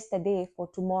what was yesterday for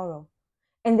tomorrow.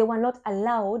 And they were not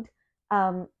allowed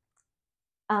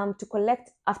to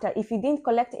collect after. If you didn't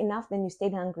collect enough, then you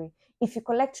stayed hungry. If you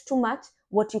collect too much,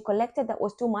 what you collected that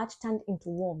was too much turned into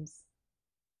worms.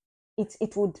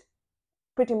 It would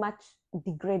pretty much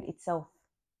degrade itself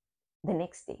the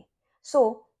next day.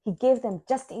 So he gave them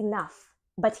just enough,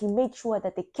 but he made sure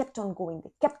that they kept on going,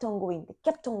 they kept on going, they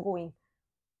kept on going.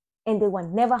 And they were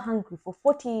never hungry. For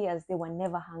 40 years, they were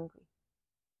never hungry.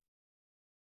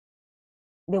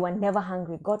 They were never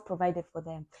hungry. God provided for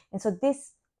them. And so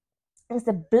this is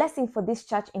the blessing for this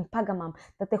church in Pergamum,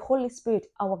 that the Holy Spirit,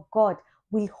 our God,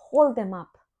 will hold them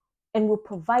up and will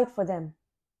provide for them.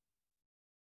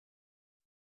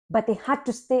 But they had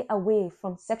to stay away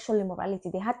from sexual immorality.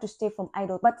 They had to stay from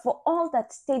idols. But for all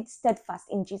that stayed steadfast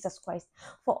in Jesus Christ,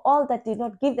 for all that did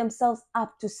not give themselves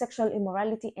up to sexual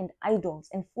immorality and idols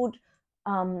and food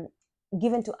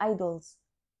given to idols,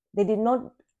 they did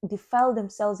not defile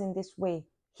themselves in this way.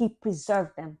 He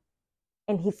preserved them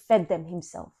and he fed them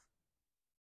himself.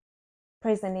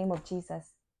 Praise the name of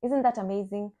Jesus. Isn't that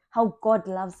amazing? How God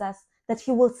loves us, that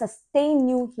he will sustain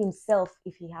you himself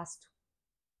if he has to.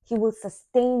 He will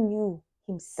sustain you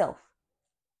himself.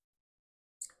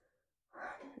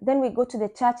 Then we go to the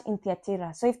church in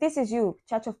Thyatira. So if this is you,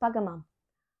 Church of Pergamum,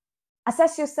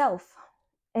 assess yourself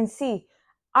and see,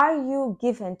 are you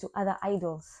given to other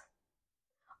idols?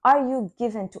 Are you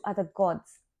given to other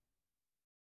gods?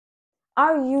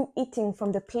 Are you eating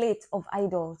from the plate of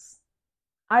idols?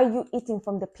 Are you eating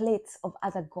from the plates of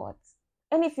other gods?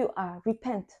 And if you are,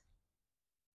 repent.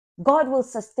 God will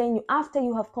sustain you after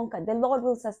you have conquered. The Lord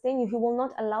will sustain you. He will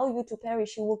not allow you to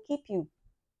perish. He will keep you.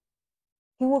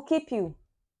 He will keep you.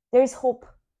 There is hope.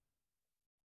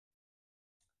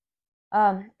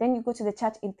 Then you go to the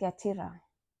church in Thyatira.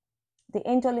 The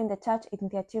angel in the church in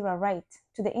Thyatira write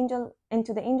to the angel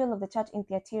of the church in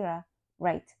Thyatira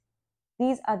write,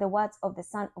 these are the words of the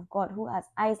Son of God, who has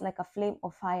eyes like a flame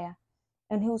of fire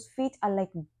and whose feet are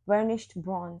like burnished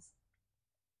bronze.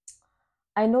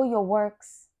 I know your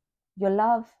works, your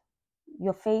love,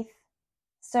 your faith,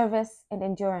 service, and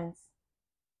endurance.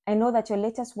 I know that your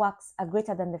latest works are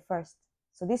greater than the first.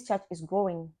 So this church is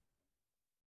growing.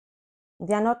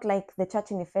 They are not like the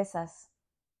church in Ephesus.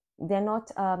 They're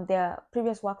not, their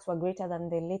previous works were greater than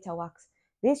the later works.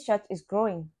 This church is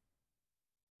growing.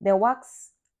 The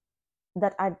works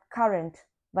that are current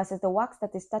versus the works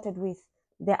that they started with,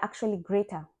 they're actually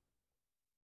greater.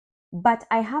 But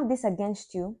I have this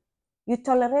against you. You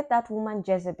tolerate that woman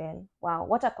Jezebel. Wow,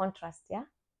 what a contrast, yeah?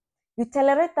 You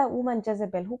tolerate that woman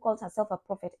Jezebel, who calls herself a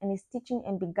prophet and is teaching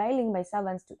and beguiling my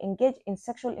servants to engage in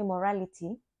sexual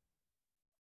immorality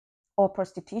or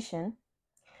prostitution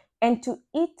and to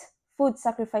eat food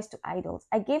sacrificed to idols.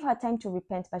 I gave her time to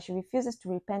repent, but she refuses to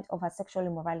repent of her sexual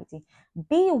immorality.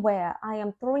 Beware, I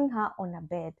am throwing her on a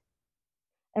bed.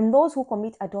 And those who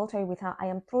commit adultery with her, I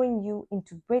am throwing you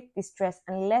into great distress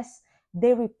unless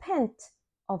they repent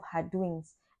of her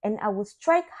doings. And I will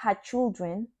strike her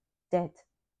children dead.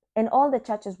 And all the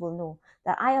churches will know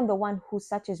that I am the one who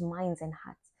searches minds and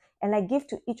hearts. And I give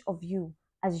to each of you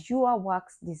as your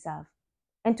works deserve.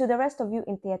 And to the rest of you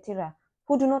in Thyatira,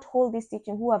 who do not hold this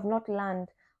teaching, who have not learned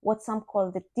what some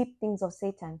call the deep things of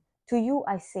Satan, to you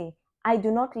I say, I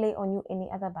do not lay on you any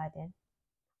other burden.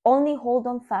 Only hold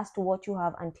on fast to what you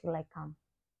have until I come.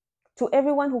 To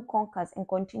everyone who conquers and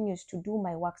continues to do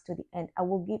my works to the end, I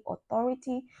will give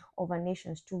authority over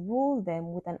nations to rule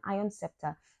them with an iron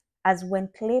scepter, as when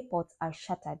clay pots are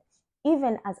shattered.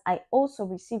 Even as I also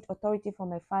received authority from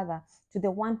my Father, to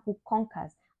the one who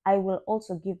conquers, I will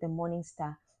also give the morning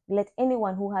star. Let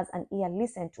anyone who has an ear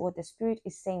listen to what the Spirit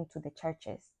is saying to the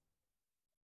churches.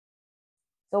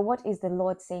 So what is the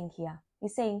Lord saying here?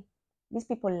 He's saying, these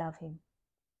people love him.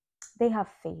 They have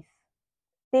faith.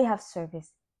 They have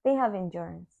service. They have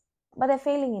endurance. But they're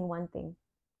failing in one thing.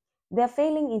 They're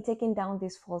failing in taking down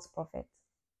these false prophets.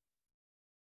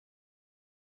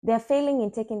 They're failing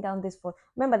in taking down this false.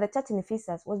 Remember, the church in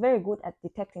Ephesus was very good at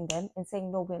detecting them and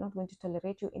saying, no, we're not going to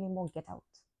tolerate you anymore. Get out.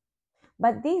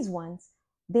 But these ones,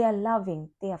 they are loving,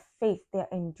 they have faith, they're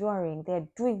enduring, they're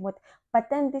doing what. But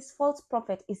then this false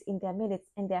prophet is in their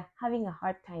midst and they're having a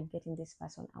hard time getting this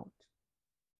person out.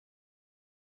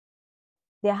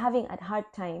 They're having a hard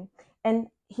time. And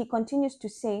he continues to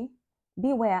say,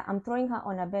 beware, I'm throwing her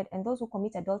on a bed, and those who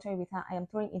commit adultery with her, I am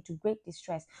throwing into great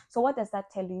distress. So what does that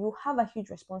tell you? You have a huge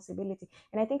responsibility.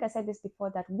 And I think I said this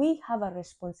before, that we have a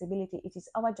responsibility. It is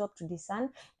our job to discern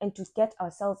and to get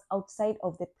ourselves outside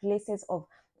of the places of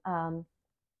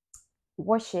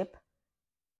worship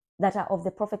that are of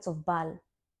the prophets of Baal.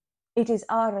 It is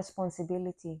our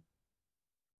responsibility.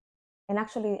 And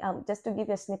actually, just to give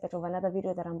you a snippet of another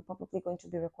video that I'm probably going to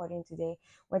be recording today,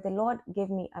 where the Lord gave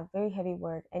me a very heavy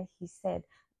word, and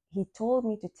he told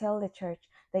me to tell the church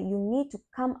that you need to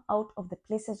come out of the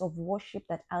places of worship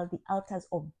that are the altars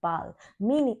of Baal.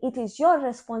 Meaning, it is your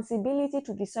responsibility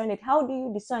to discern it. How do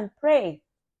you discern? Pray.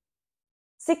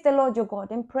 Seek the Lord your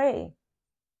God and pray.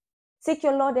 Seek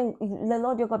your Lord and the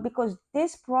Lord your God, because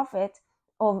this prophet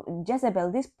of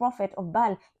Jezebel, this prophet of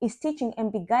Baal, is teaching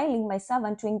and beguiling my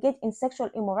servant to engage in sexual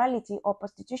immorality or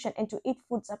prostitution and to eat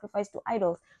food sacrificed to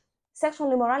idols.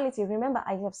 Sexual immorality, remember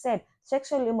I have said,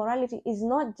 sexual immorality is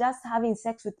not just having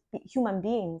sex with human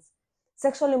beings.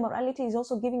 Sexual immorality is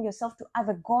also giving yourself to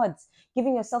other gods,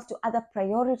 giving yourself to other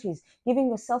priorities, giving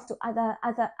yourself to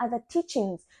other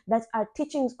teachings that are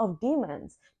teachings of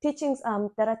demons, teachings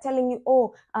that are telling you,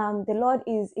 the Lord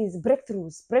is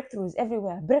breakthroughs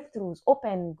everywhere, breakthroughs,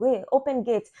 open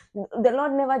gates. The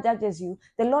Lord never judges you.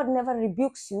 The Lord never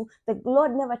rebukes you. The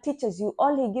Lord never teaches you.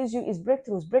 All he gives you is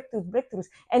breakthroughs.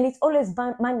 And it's always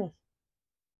money.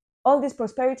 All these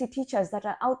prosperity teachers that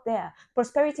are out there,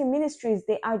 prosperity ministries,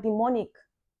 they are demonic.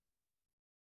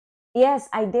 Yes,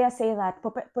 I dare say that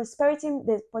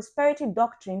the prosperity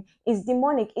doctrine is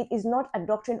demonic. It is not a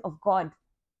doctrine of God.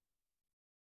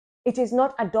 It is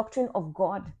not a doctrine of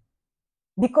God,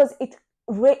 because it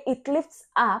lifts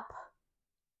up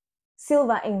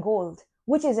silver and gold,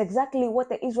 which is exactly what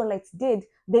the Israelites did.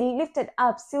 They lifted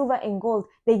up silver and gold.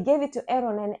 They gave it to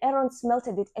Aaron, and Aaron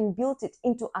smelted it and built it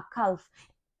into a calf.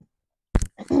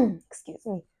 Excuse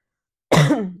me.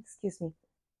 Excuse me.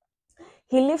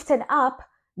 He lifted up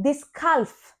this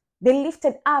calf. They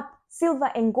lifted up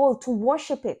silver and gold to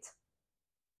worship it.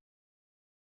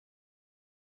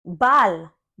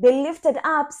 Baal, they lifted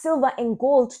up silver and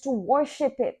gold to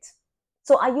worship it.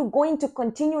 So are you going to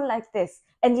continue like this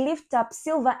and lift up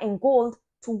silver and gold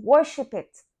to worship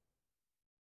it?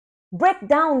 Break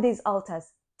down these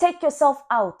altars. Take yourself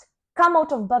out. Come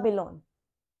out of Babylon.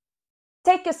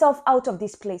 Take yourself out of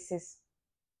these places.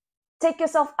 Take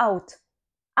yourself out.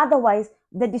 Otherwise,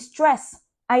 the distress,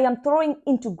 I am throwing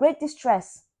into great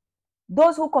distress.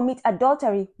 Those who commit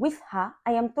adultery with her,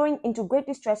 I am throwing into great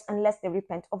distress unless they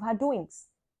repent of her doings.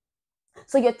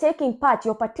 So you're taking part,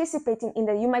 you're participating in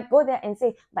you might go there and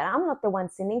say, but I'm not the one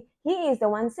sinning. He is the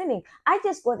one sinning. I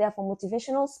just go there for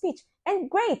motivational speech. And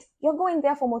great, you're going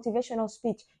there for motivational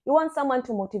speech. You want someone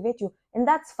to motivate you, and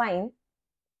that's fine.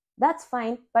 That's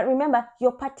fine. But remember,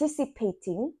 you're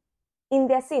participating in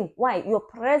their sin. Why? Your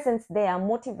presence there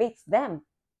motivates them.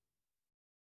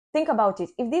 Think about it.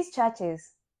 If these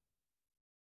churches,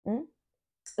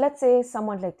 let's say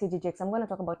someone like TD Jakes, I'm going to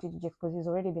talk about TD Jakes because he's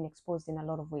already been exposed in a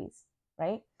lot of ways,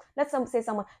 right? Let's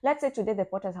say today the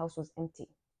Potter's house was empty.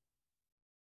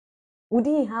 Would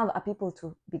he have a people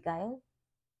to beguile?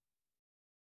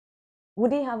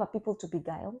 Would he have a people to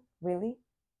beguile? Really?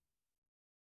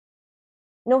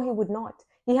 No, he would not.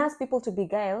 He has people to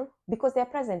beguile because they're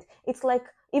present. It's like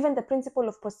even the principle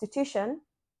of prostitution,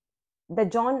 the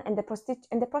John and the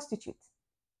prostitute.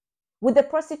 Would the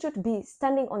prostitute be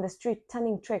standing on the street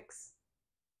turning tricks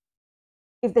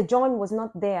if the John was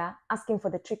not there asking for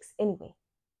the tricks anyway?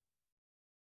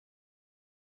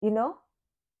 You know?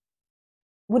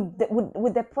 Would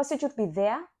the prostitute be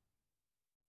there?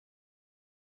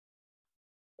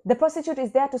 The prostitute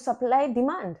is there to supply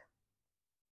demand.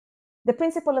 The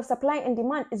principle of supply and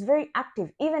demand is very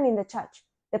active, even in the church.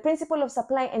 The principle of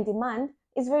supply and demand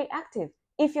is very active.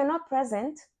 If you're not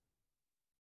present,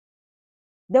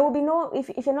 there will be no, if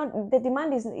you're not, the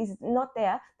demand is not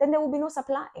there, then there will be no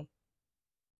supply.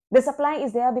 The supply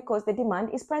is there because the demand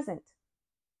is present.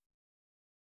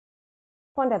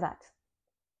 Ponder that.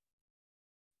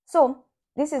 So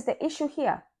this is the issue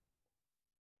here.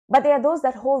 But there are those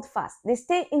that hold fast. They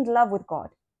stay in love with God.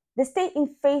 They stay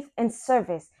in faith and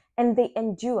service, and they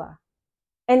endure.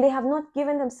 And they have not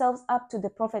given themselves up to the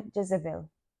prophet Jezebel.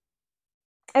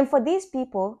 And for these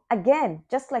people, again,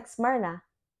 just like Smyrna,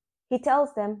 he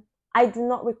tells them, I do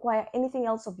not require anything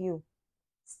else of you.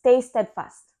 Stay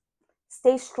steadfast.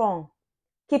 Stay strong.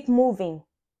 Keep moving.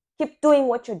 Keep doing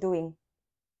what you're doing.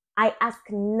 I ask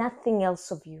nothing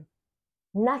else of you.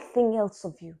 Nothing else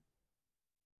of you.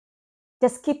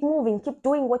 Just keep moving. Keep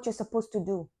doing what you're supposed to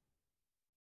do.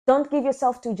 Don't give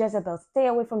yourself to Jezebel. Stay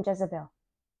away from Jezebel.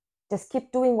 Just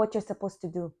keep doing what you're supposed to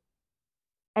do.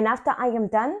 And after I am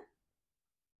done,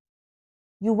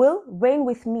 you will reign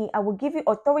with me. I will give you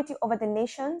authority over the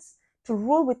nations to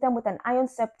rule with them with an iron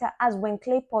scepter, as when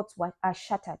clay pots are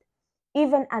shattered.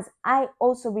 Even as I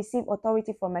also receive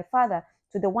authority from my Father,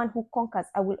 to the one who conquers,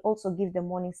 I will also give the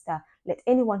morning star. Let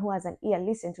anyone who has an ear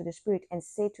listen to the Spirit and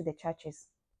say to the churches.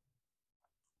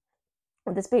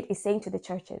 What the Spirit is saying to the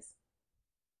churches.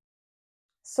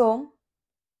 So,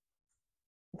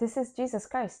 this is Jesus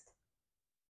Christ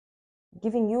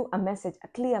giving you a message, a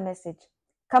clear message.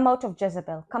 Come out of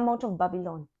Jezebel. Come out of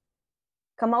Babylon.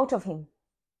 Come out of him.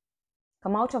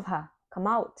 Come out of her. Come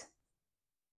out.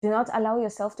 Do not allow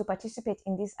yourself to participate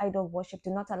in this idol worship. Do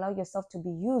not allow yourself to be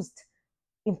used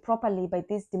improperly by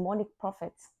these demonic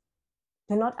prophets.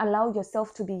 Do not allow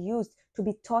yourself to be used to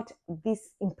be taught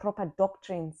these improper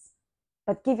doctrines.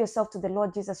 But give yourself to the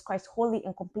Lord Jesus Christ wholly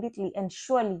and completely, and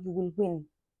surely you will win.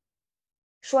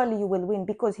 Surely you will win,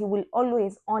 because he will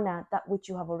always honor that which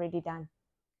you have already done.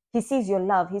 He sees your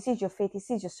love, he sees your faith, he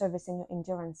sees your service and your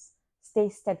endurance. Stay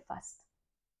steadfast.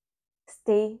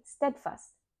 Stay steadfast.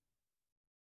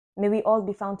 May we all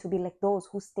be found to be like those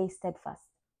who stay steadfast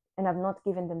and have not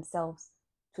given themselves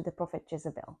to the prophet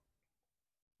Jezebel.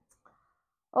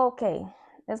 Okay,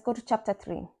 let's go to chapter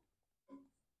 3.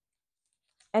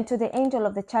 And to the angel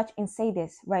of the church in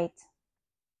Sardis write,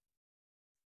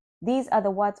 these are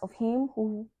the words of him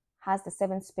who has the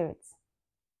 7 spirits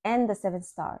and the 7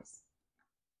 stars.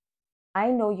 I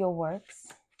know your works.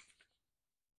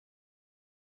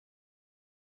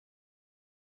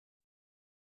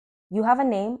 You have a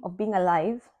name of being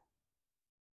alive,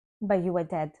 but you are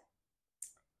dead.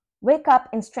 Wake up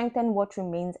and strengthen what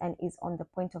remains and is on the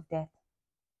point of death.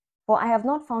 For I have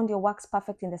not found your works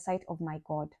perfect in the sight of my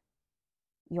God.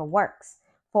 Your works.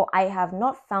 For I have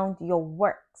not found your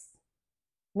works.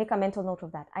 Make a mental note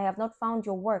of that. I have not found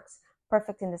your works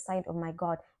perfect in the sight of my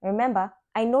God. And remember,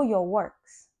 I know your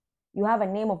works. You have a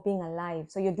name of being alive,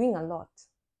 so you're doing a lot,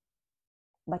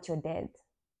 but you're dead.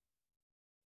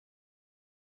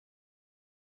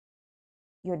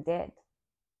 You're dead.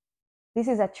 This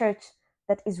is a church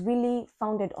that is really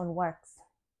founded on works.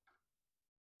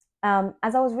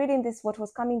 As I was reading this, what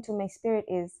was coming to my spirit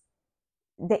is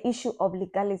the issue of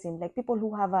legalism. Like people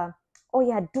who have oh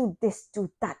yeah, do this,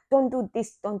 do that, don't do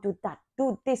this, don't do that,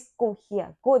 do this, go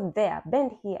here, go there,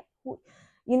 bend here.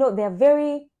 You know, they're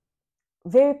very,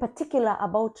 very particular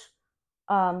about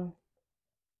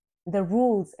the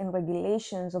rules and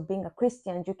regulations of being a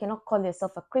Christian. You cannot call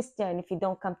yourself a Christian if you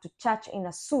don't come to church in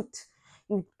a suit.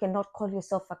 You cannot call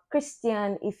yourself a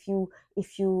Christian if you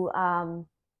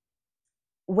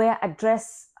wear a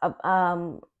dress.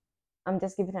 I'm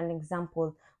just giving an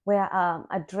example. Wear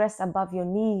a dress above your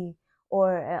knee,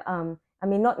 or I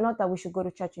mean, not that we should go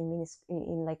to church in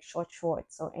like short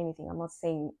shorts or anything. I'm not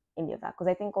saying any of that, because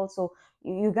I think also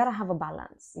you gotta have a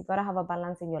balance. You gotta have a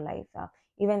balance in your life.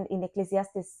 Even in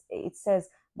Ecclesiastes, it says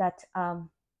that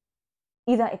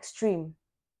either extreme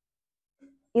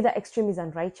is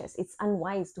unrighteous. It's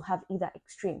unwise to have either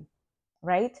extreme,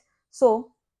 right?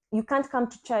 So you can't come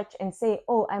to church and say,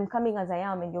 oh, I'm coming as I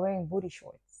am, and you're wearing booty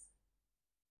shorts.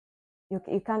 You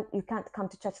can't come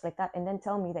to church like that and then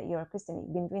tell me that you're a Christian.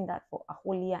 You've been doing that for a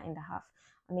whole year and a half.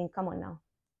 I mean, come on now.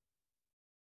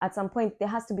 at some point there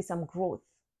has to be some growth.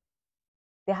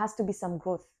 There has to be some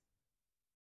growth.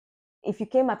 If you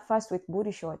came at first with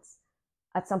booty shorts,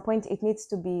 at some point it needs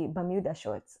to be Bermuda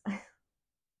shorts.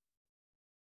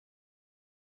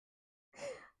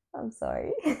 I'm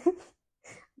sorry. I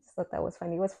just thought that was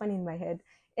funny. It was funny in my head.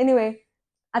 Anyway,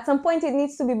 at some point it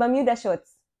needs to be Bermuda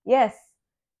shorts. Yes.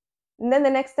 And then the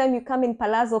next time you come in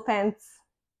palazzo pants.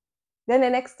 Then the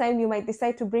next time you might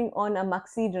decide to bring on a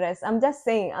maxi dress. I'm just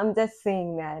saying,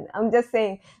 man. I'm just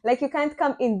saying. Like, you can't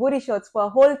come in booty shorts for a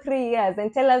whole 3 years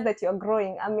and tell us that you're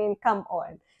growing. I mean, come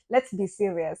on. Let's be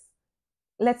serious.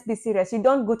 Let's be serious. You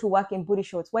don't go to work in booty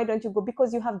shorts. Why don't you go?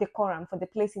 Because you have decorum for the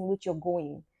place in which you're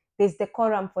going. There's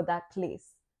decorum for that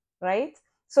place, right?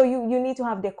 So you need to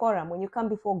have decorum when you come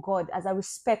before God, as a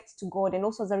respect to God, and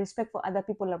also as a respect for other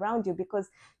people around you, because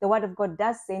the word of God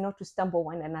does say not to stumble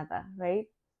one another, right?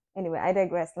 Anyway, I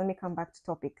digress. Let me come back to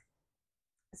topic.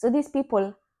 So these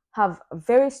people have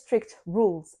very strict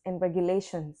rules and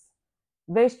regulations,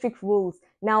 very strict rules.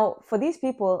 Now, for these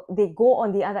people, they go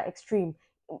on the other extreme.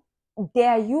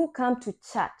 Dare you come to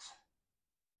church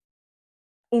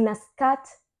in a skirt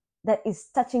that is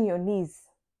touching your knees?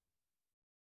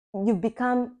 You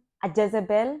become a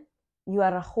Jezebel. You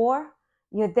are a whore.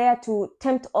 You're there to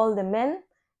tempt all the men,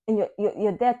 and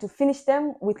you're there to finish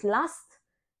them with lust.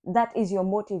 That is your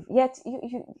motive. Yet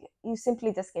you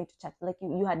simply just came to church. Like,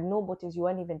 you had no motives. You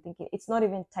weren't even thinking. It's not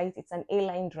even tight. It's an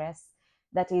A-line dress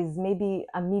that is maybe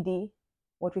a midi,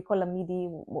 what we call a midi.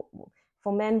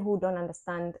 For men who don't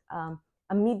understand,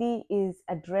 a midi is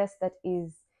a dress that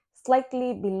is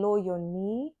slightly below your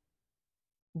knee,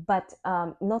 but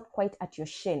not quite at your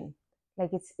shin.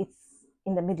 Like, it's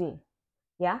in the middle.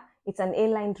 Yeah, it's an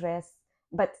A-line dress,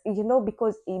 but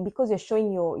because you're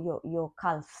showing your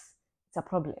calves, it's a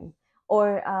problem.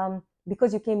 Or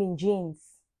because you came in jeans.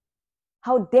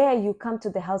 How dare you come to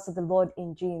the house of the Lord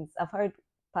in jeans? I've heard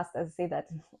pastors say that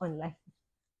online.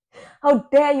 How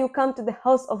dare you come to the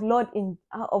house of the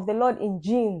Lord in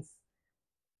jeans?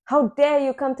 How dare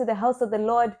you come to the house of the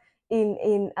Lord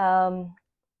in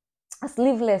a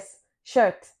sleeveless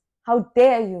shirt? How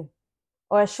dare you?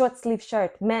 Or a short sleeve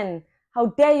shirt. Men, how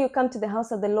dare you come to the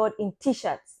house of the Lord in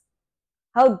t-shirts?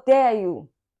 How dare you?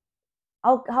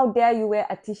 How dare you wear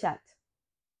a t-shirt?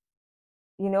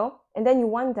 And then you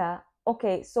wonder,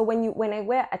 okay, so when I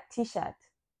wear a t-shirt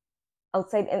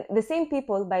outside, and the same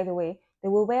people, by the way, they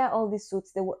will wear all these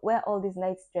suits, they will wear all these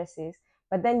nice dresses,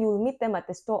 but then you will meet them at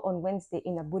the store on Wednesday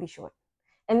in a booty short.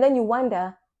 And then you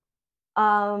wonder,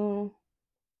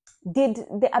 did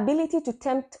the ability to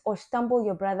tempt or stumble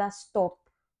your brother stop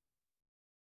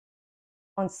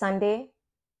on Sunday,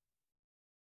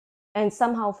 and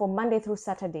somehow from Monday through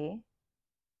Saturday,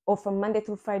 or from Monday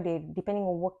through Friday, depending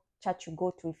on what church you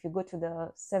go to, if you go to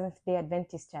the Seventh-day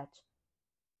Adventist church,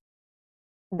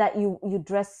 that you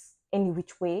dress any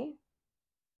which way?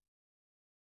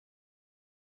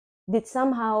 Did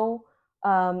somehow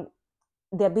the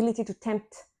ability to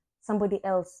tempt somebody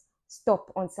else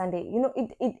stop on Sunday?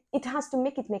 It has to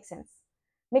make it make sense.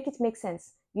 Make it make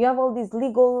sense. You have all this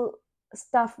legal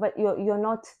stuff, but you're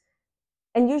not.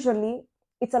 And usually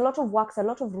it's a lot of works, a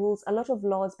lot of rules, a lot of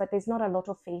laws, but there's not a lot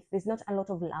of faith. There's not a lot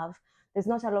of love. There's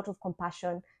not a lot of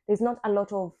compassion. There's not a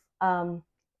lot of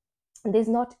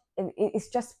it's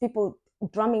just people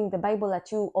drumming the Bible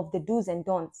at you of the do's and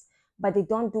don'ts, but they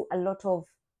don't do a lot of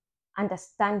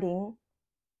understanding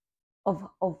of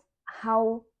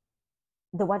how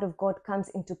the word of God comes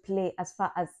into play as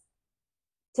far as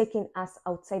taking us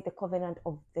outside the covenant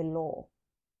of the law,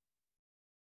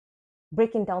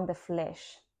 breaking down the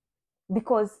flesh,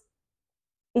 because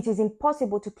it is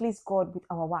impossible to please God with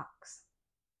our works.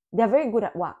 They're very good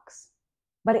at works,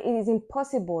 but it is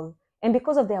impossible. And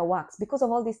because of their works, because of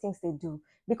all these things they do,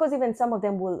 because even some of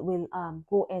them will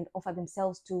go and offer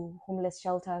themselves to homeless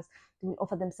shelters, they will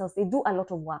offer themselves, they do a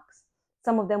lot of works.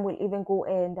 Some of them will even go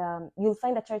and you'll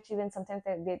find a church even sometimes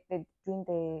they're doing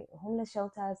the homeless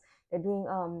shelters, they're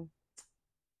doing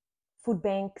food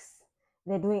banks,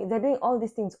 they're doing all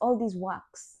these things, all these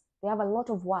works. They have a lot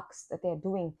of works that they're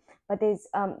doing, but it's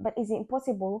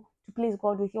impossible to please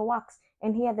God with your works.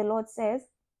 And here the Lord says,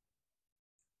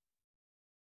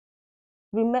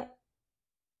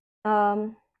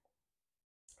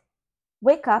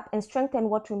 wake up and strengthen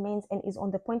what remains and is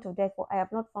on the point of death, for I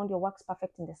have not found your works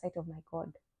perfect in the sight of my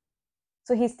God.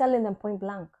 So he's telling them point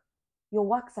blank, your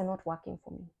works are not working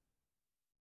for me.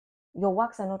 Your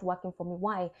works are not working for me.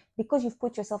 Why? Because you've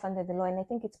put yourself under the law. And I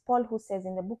think it's Paul who says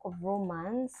in the book of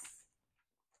Romans,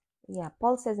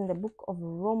 Paul says in the book of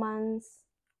Romans,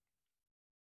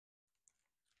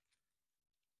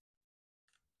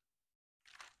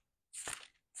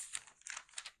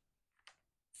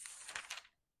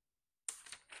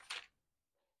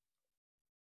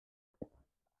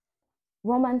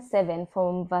 Romans 7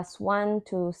 from verse 1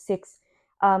 to 6.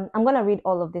 I'm going to read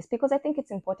all of this because I think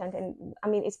it's important. And I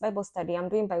mean, it's Bible study. I'm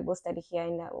doing Bible study here,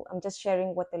 and I'm just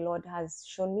sharing what the Lord has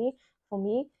shown me for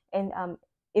me. And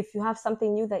if you have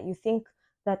something new that you think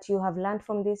that you have learned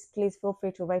from this, please feel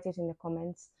free to write it in the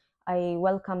comments. I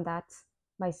welcome that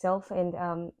myself.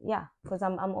 And yeah, because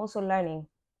I'm also learning.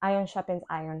 Iron sharpens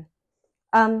iron.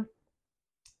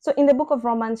 So in the book of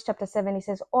Romans chapter 7, it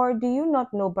says, or do you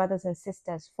not know, brothers and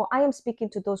sisters, for I am speaking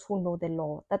to those who know the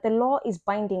law, that the law is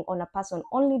binding on a person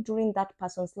only during that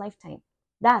person's lifetime.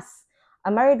 Thus,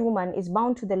 a married woman is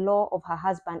bound to the law of her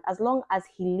husband as long as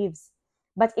he lives.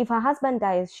 But if her husband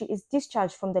dies, she is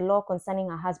discharged from the law concerning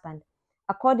her husband.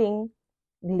 Accordingly,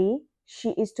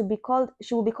 she will be called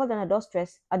an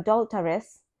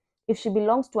adulteress, if she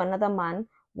belongs to another man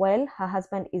while her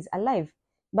husband is alive.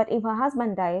 But if her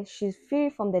husband dies, she is free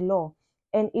from the law.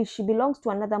 And if she belongs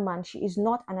to another man, she is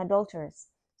not an adulteress.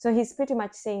 So he's pretty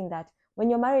much saying that when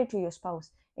you're married to your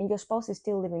spouse and your spouse is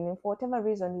still living, and for whatever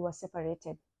reason you are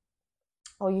separated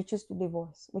or you choose to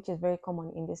divorce, which is very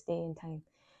common in this day and time.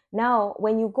 Now,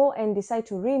 when you go and decide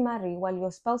to remarry while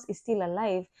your spouse is still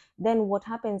alive, then what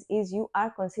happens is you are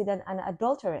considered an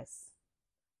adulteress.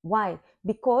 Why?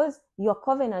 Because your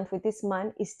covenant with this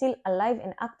man is still alive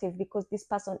and active because this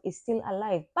person is still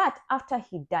alive. But after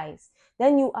he dies,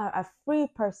 then you are a free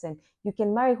person. You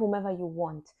can marry whomever you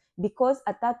want because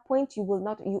at that point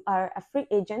you are a free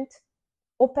agent,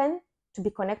 open to be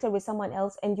connected with someone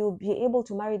else, and you'll be able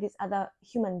to marry this other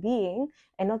human being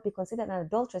and not be considered an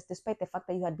adulteress despite the fact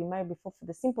that you had been married before for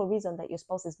the simple reason that your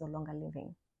spouse is no longer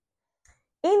living.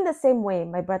 In the same way,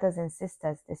 my brothers and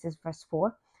sisters, this is verse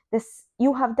 4,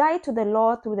 you have died to the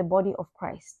law through the body of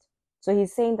Christ. So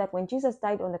he's saying that when Jesus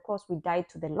died on the cross, we died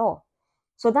to the law,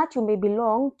 so that you may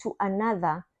belong to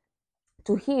another,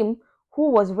 to him who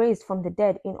was raised from the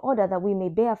dead, in order that we may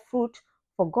bear fruit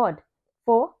for God.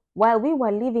 For while we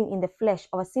were living in the flesh,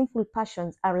 our sinful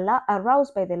passions,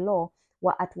 aroused by the law,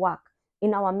 were at work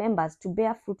in our members to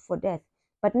bear fruit for death.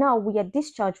 But now we are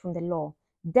discharged from the law,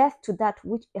 death to that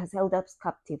which has held us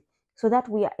captive, so that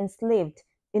we are enslaved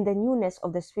in the newness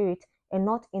of the Spirit and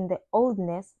not in the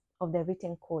oldness of the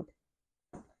written code.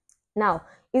 Now,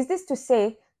 is this to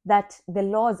say that the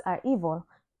laws are evil?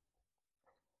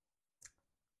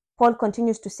 Paul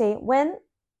continues to say,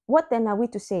 what then are we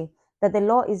to say? That the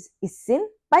law is sin?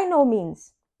 By no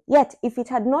means. Yet, if it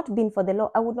had not been for the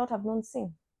law, I would not have known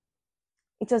sin.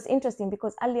 It was interesting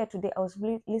because earlier today I was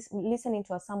listening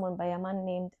to a sermon by a man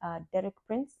named Derek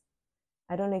Prince.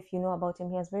 I don't know if you know about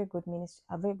him. He has a very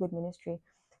good ministry.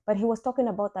 But he was talking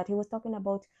about that. He was talking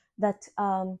about that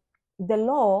the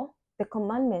law, the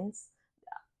commandments,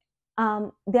 they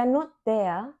are not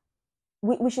there.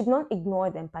 We should not ignore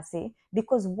them per se,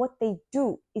 because what they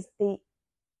do is they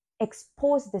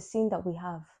expose the sin that we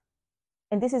have.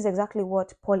 And this is exactly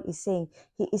what Paul is saying.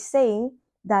 He is saying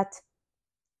that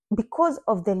because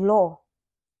of the law,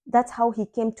 that's how he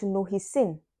came to know his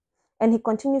sin. And he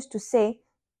continues to say,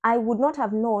 I would not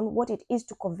have known what it is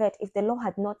to covet if the law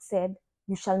had not said,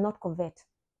 you shall not covet.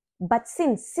 But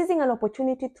sin, seizing an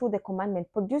opportunity through the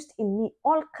commandment, produced in me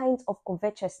all kinds of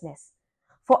covetousness.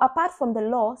 For apart from the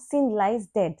law, sin lies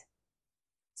dead.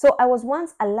 So I was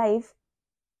once alive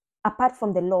apart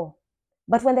from the law.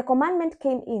 But when the commandment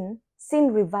came in,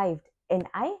 sin revived and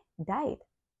I died.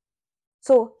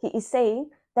 So he is saying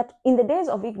that in the days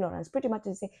of ignorance, pretty much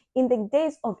he's saying, in the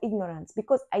days of ignorance,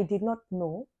 because I did not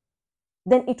know,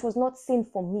 then it was not sin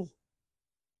for me.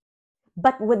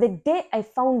 But with the day I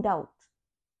found out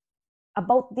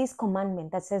about this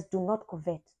commandment that says, do not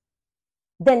covet,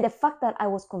 then the fact that I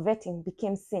was coveting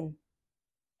became sin.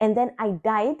 And then I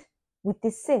died with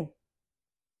this sin.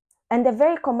 And the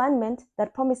very commandment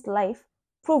that promised life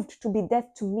proved to be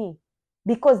death to me,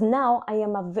 because now I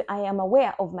am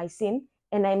aware of my sin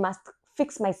and I must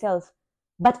fix myself.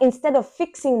 But instead of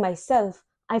fixing myself,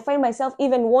 I find myself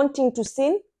even wanting to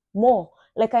sin more.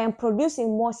 Like I am producing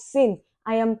more sin.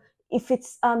 If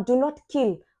it's do not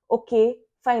kill, okay,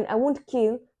 fine, I won't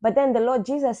kill. But then the Lord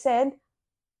Jesus said,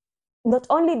 not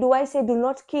only do I say do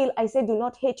not kill, I say do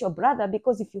not hate your brother,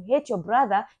 because if you hate your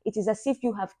brother, it is as if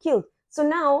you have killed. So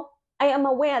now I am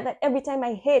aware that every time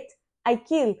I hate, I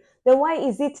kill. Then why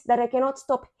is it that I cannot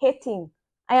stop hating?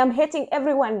 I am hating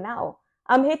everyone now.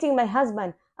 I'm hating my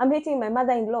husband. I'm hating my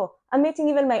mother-in-law. I'm hating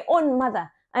even my own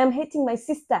mother. I am hating my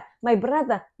sister, my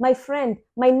brother, my friend,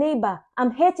 my neighbor.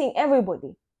 I'm hating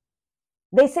everybody.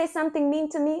 They say something mean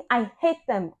to me, I hate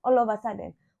them all of a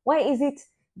sudden. Why is it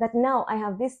that now I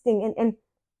have this thing? And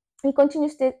he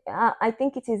continues to, I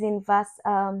think it is in verse,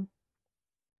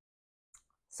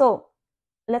 so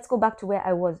let's go back to where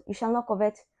I was. You shall not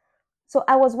covet. So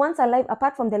I was once alive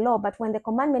apart from the law, but when the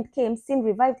commandment came, sin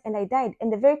revived and I died. And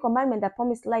the very commandment that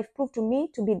promised life proved to me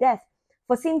to be death.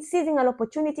 For sin, seizing an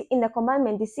opportunity in the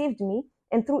commandment, deceived me,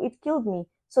 and through it killed me.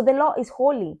 So the law is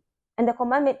holy, and the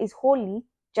commandment is holy,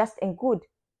 just, and good.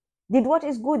 Did what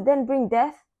is good then bring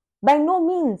death? By no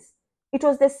means. It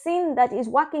was the sin that is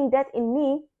working death in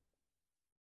me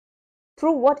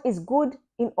through what is good,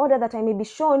 in order that I may be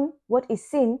shown what is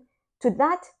sin, to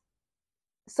that,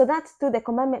 so that through the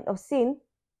commandment of sin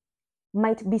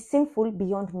might be sinful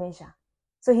beyond measure.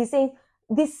 So he's saying,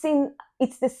 this sin,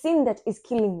 it's the sin that is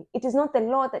killing me. It is not the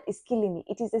law that is killing me.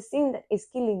 It is the sin that is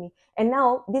killing me. And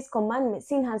now this commandment,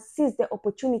 sin has seized the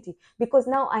opportunity, because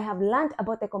now I have learned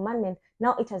about the commandment.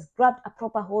 Now it has grabbed a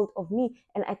proper hold of me,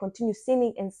 and I continue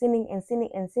sinning and sinning and sinning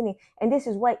and sinning. And this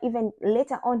is why even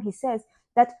later on he says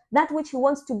that which he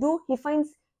wants to do, he finds,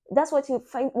 that's what he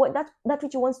finds, that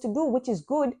which he wants to do, which is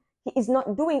good, he is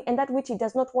not doing, and that which he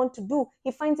does not want to do,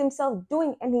 he finds himself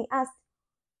doing. And he asked,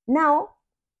 now,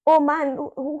 oh man,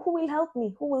 who will help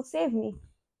me? Who will save me?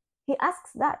 He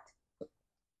asks that.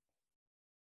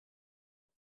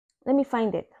 Let me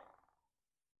find it.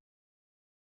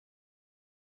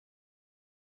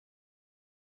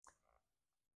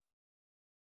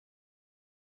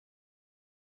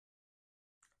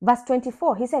 Verse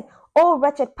 24, he said, oh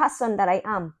wretched person that I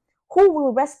am, who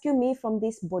will rescue me from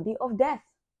this body of death?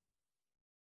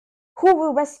 Who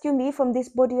will rescue me from this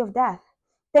body of death?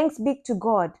 Thanks be to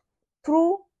God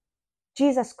through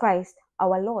Jesus Christ,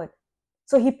 our Lord.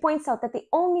 So he points out that the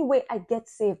only way I get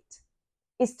saved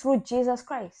is through Jesus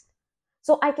Christ.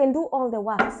 So I can do all the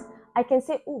works. I can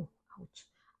say, oh, ouch.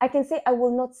 I can say, I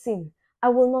will not sin. I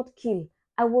will not kill.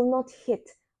 I will not hate.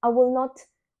 I will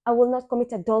not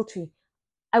commit adultery.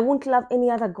 I won't love any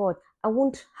other God. I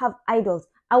won't have idols.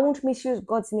 I won't misuse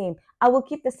God's name. I will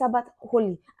keep the Sabbath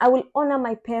holy. I will honor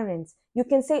my parents. You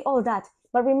can say all that.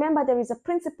 But remember, there is a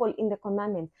principle in the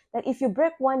commandment that if you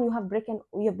break one, you have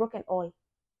broken all.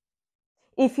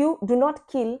 If you do not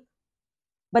kill,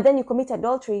 but then you commit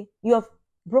adultery, you have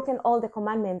broken all the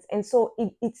commandments. And so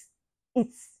it's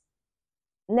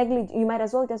negligent. You might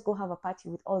as well just go have a party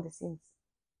with all the sins.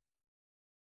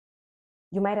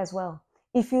 You might as well.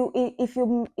 If you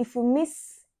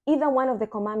miss either one of the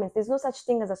commandments, there's no such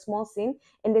thing as a small sin,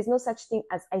 and there's no such thing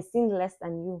as I sin less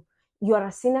than you. You are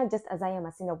a sinner just as I am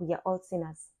a sinner. We are all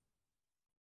sinners.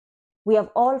 We have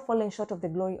all fallen short of the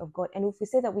glory of God. And if we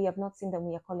say that we have not sinned, then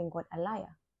we are calling God a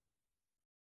liar.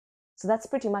 So that's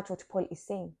pretty much what Paul is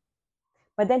saying.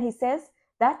 But then he says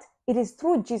that it is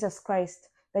through Jesus Christ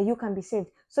that you can be saved.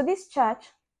 So this church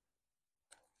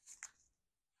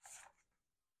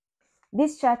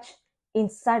in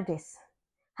Sardis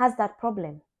has that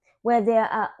problem where they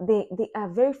are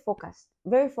very focused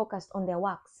on their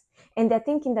works, and they're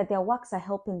thinking that their works are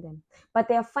helping them, but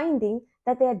they are finding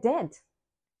that they are dead.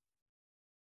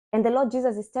 And the Lord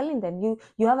Jesus is telling them,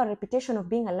 you have a reputation of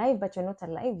being alive, but you're not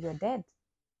alive, you're dead.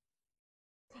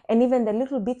 And even the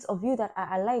little bits of you that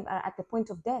are alive are at the point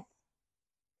of death.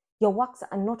 Your works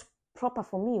are not proper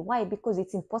for me. Why? Because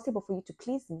it's impossible for you to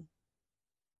please me.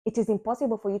 It is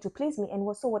impossible for you to please me.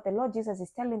 And so what the Lord Jesus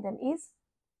is telling them is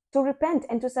to repent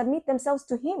and to submit themselves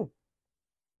to him.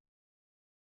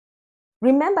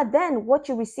 Remember then what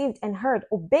you received and heard,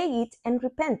 obey it and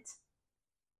repent.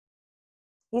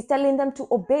 He's telling them to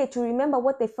obey, to remember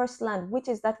what they first learned, which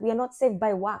is that we are not saved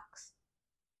by works.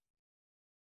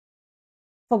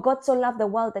 For God so loved the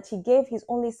world that he gave his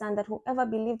only son, that whoever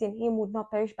believed in him would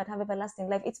not perish but have everlasting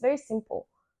life. It's very simple.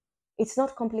 It's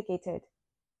not complicated.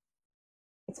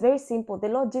 It's very simple. The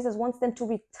Lord Jesus wants them to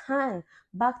return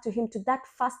back to him, to that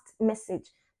first message,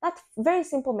 that very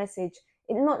simple message.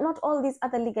 Not all these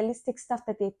other legalistic stuff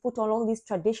that they put on, all these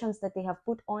traditions that they have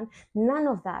put on, none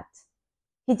of that.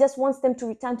 He just wants them to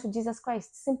return to Jesus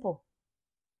Christ. Simple.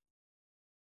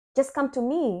 Just come to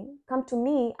me. Come to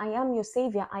me. I am your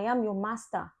savior. I am your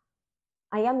master.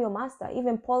 I am your master.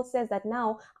 Even Paul says that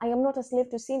now I am not a slave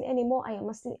to sin anymore. I am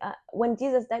a slave. When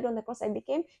Jesus died on the cross,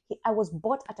 I was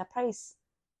bought at a price.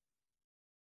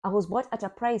 I was bought at a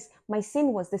price. My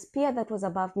sin was the spear that was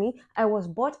above me. I was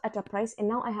bought at a price, and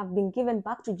now I have been given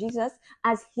back to Jesus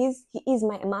as he is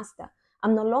my master.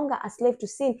 I'm no longer a slave to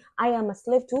sin. I am a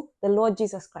slave to the Lord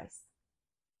Jesus Christ.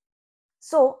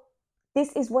 So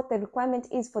this is what the requirement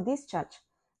is for this church,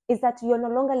 is that you're no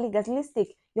longer legalistic.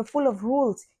 You're full of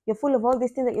rules. You're full of all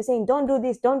these things that you're saying, don't do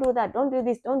this, don't do that, don't do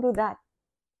this, don't do that.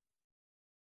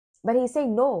 But he's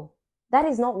saying, no, that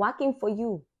is not working for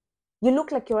you. You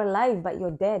look like you're alive, but you're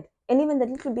dead. And even the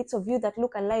little bits of you that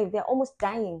look alive, they're almost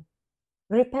dying.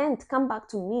 Repent, come back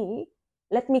to me.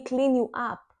 Let me clean you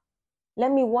up.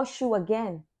 Let me wash you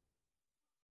again.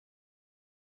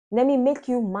 Let me make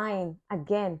you mine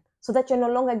again, so that you're no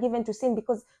longer given to sin.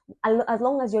 Because as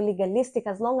long as you're legalistic,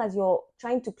 as long as you're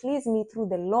trying to please me through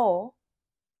the law,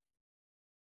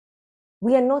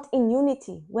 we are not in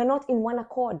unity. We're not in one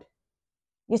accord.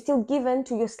 You're still given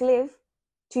to your slave,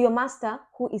 to your master,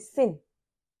 who is sin.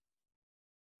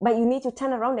 But you need to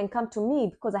turn around and come to me,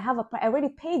 because I already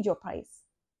paid your price.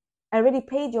 I already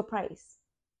paid your price.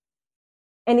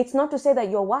 And it's not to say that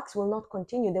your works will not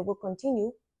continue. They will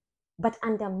continue. But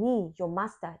under me, your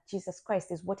master, Jesus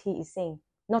Christ, is what he is saying.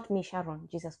 Not me, Sharon,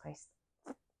 Jesus Christ.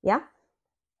 Yeah?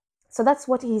 So that's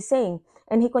what he's saying.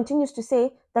 And he continues to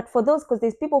say that for those, because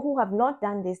there's people who have not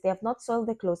done this, they have not soiled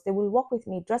their clothes, they will walk with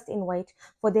me dressed in white,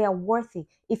 for they are worthy.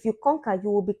 If you conquer,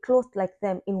 you will be clothed like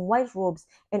them in white robes,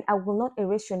 and I will not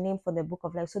erase your name from the book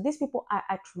of life. So these people are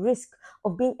at risk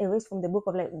of being erased from the book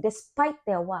of life, despite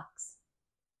their works.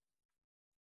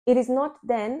 It is not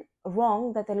then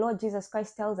wrong that the Lord Jesus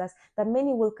Christ tells us that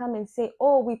many will come and say,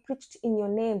 oh, we preached in your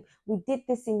name, we did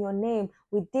this in your name,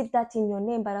 we did that in your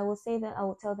name. But I will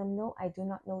tell them, no, I do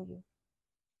not know you.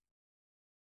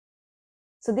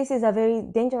 So this is a very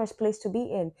dangerous place to be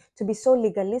in, to be so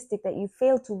legalistic that you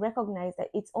fail to recognize that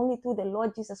it's only through the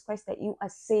Lord Jesus Christ that you are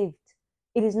saved.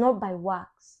 It is not by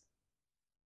works.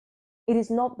 It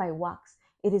is not by works.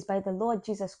 It is by the Lord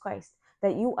Jesus Christ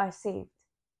that you are saved.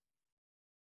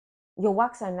 Your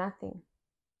works are nothing.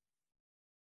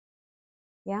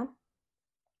 Yeah?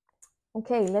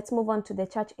 Okay, let's move on to the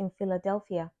church in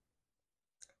Philadelphia.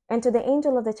 And to the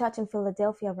angel of the church in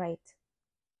Philadelphia write,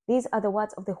 these are the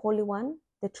words of the Holy One,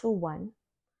 the true One,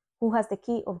 who has the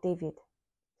key of David,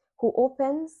 who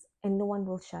opens and no one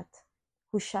will shut,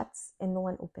 who shuts and no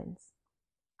one opens.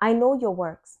 I know your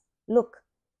works. Look,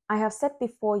 I have set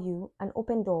before you an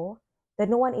open door that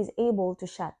no one is able to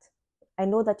shut. I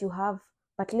know that you have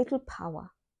but little power.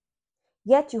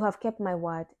 Yet you have kept my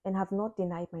word and have not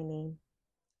denied my name.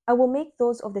 I will make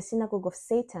those of the synagogue of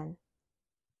Satan,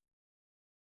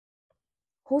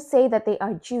 who say that they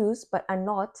are Jews but are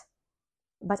not,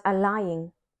 but are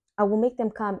lying. I will make them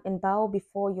come and bow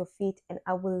before your feet, and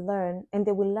they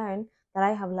will learn that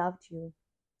I have loved you.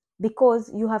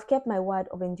 Because you have kept my word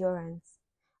of endurance,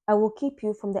 I will keep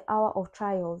you from the hour of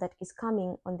trial that is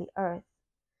coming on the earth,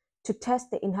 to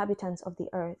test the inhabitants of the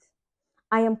earth.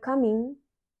 I am coming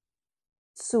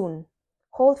soon.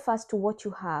 Hold fast to what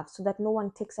you have, so that no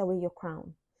one takes away your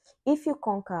crown. If you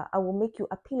conquer, I will make you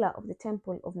a pillar of the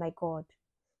temple of my God.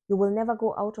 You will never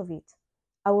go out of it.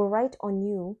 I will write on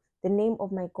you the name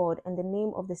of my God and the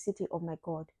name of the city of my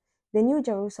God, the new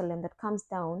Jerusalem that comes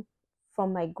down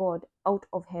from my God out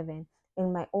of heaven,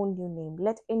 in my own new name.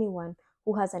 Let anyone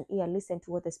who has an ear listen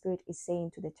to what the Spirit is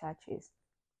saying to the churches.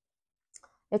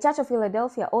 The Church of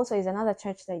Philadelphia also is another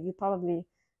church that you probably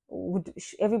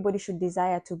everybody should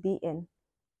desire to be in.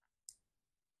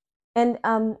 And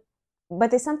but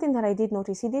there's something that I did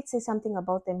notice. He did say something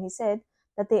about them. He said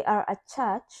that they are a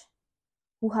church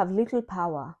who have little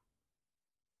power.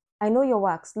 I know your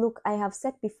works. Look, I have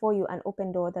set before you an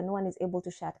open door that no one is able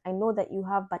to shut. I know that you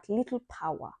have but little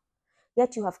power,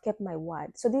 yet you have kept my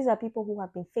word. So these are people who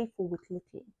have been faithful with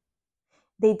little.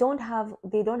 They don't have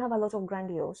a lot of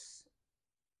grandiose,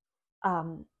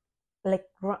 like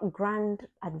grand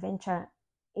adventure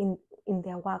in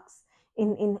their works,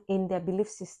 in their belief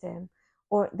system,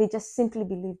 or they just simply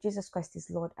believe Jesus Christ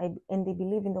is Lord. And they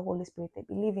believe in the Holy Spirit. They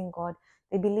believe in God.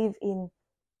 They believe in,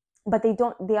 but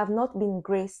they have not been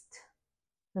graced.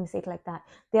 Let me say it like that.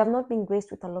 They have not been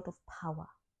graced with a lot of power.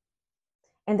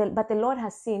 But the Lord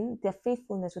has seen their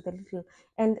faithfulness with a little.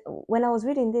 And when I was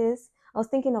reading this, I was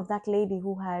thinking of that lady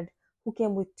who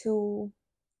came with two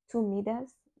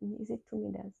midas. Is it 2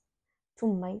 midas? 2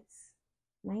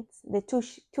 mites, the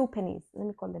two pennies. Let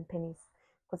me call them pennies,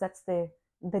 because that's the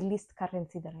least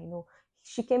currency that I know.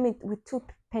 She came in with 2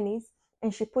 pennies,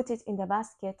 and she put it in the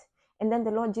basket. And then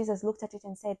the Lord Jesus looked at it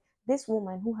and said, this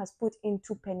woman who has put in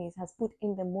 2 pennies has put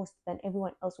in the most than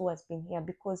everyone else who has been here,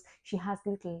 because she has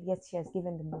little, yet she has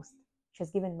given the most. She has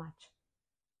given much.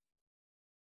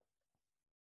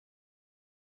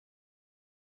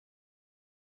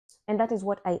 And that is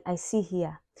what I see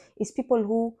here, is people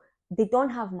who, they don't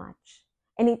have much.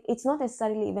 And it's not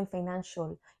necessarily even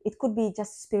financial. It could be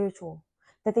just spiritual,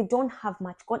 that they don't have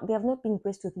much. God, they have not been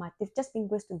graced with much. They've just been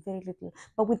graced with very little.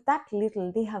 But with that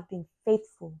little, they have been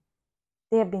faithful.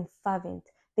 They have been fervent.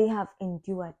 They have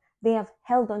endured. They have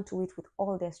held on to it with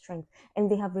all their strength. And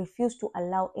they have refused to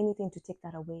allow anything to take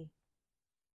that away.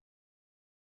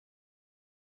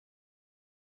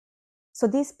 So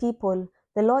these people,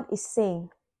 the Lord is saying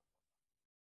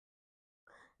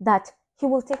that he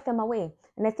will take them away.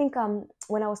 And I think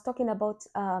when I was talking about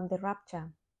the rapture,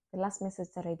 the last message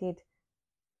that I did,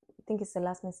 think it's the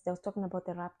last message, I was talking about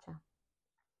the rapture.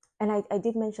 And I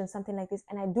did mention something like this.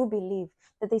 And I do believe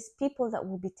that there's people that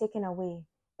will be taken away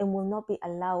and will not be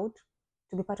allowed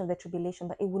to be part of the tribulation,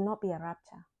 but it will not be a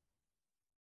rapture.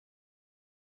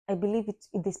 I believe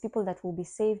there's people that will be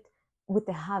saved with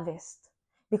the harvest,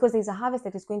 because there's a harvest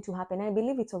that is going to happen. And I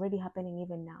believe it's already happening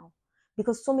even now,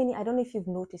 because so many, I don't know if you've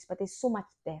noticed, but there's so much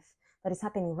death that is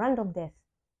happening, random death.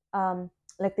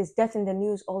 Like there's death in the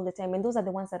news all the time, and those are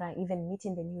the ones that are even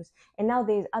meeting the news. And now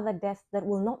there's other death that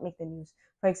will not make the news.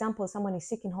 For example, someone is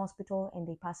sick in hospital and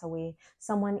they pass away.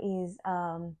 Someone is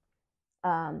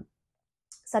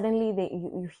suddenly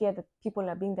you hear that people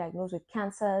are being diagnosed with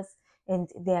cancers, and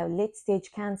they are late stage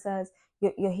cancers.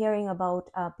 You're hearing about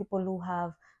people who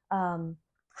have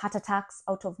heart attacks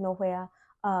out of nowhere,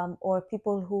 or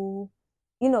people who,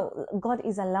 God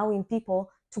is allowing people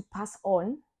to pass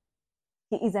on.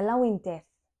 He is allowing death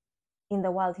in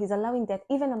the world. He's allowing death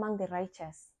even among the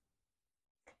righteous.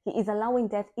 He is allowing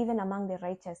death even among the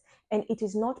righteous. And it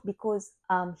is not because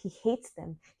he hates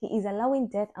them. He is allowing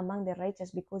death among the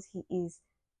righteous because he is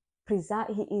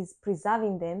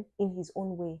preserving them in his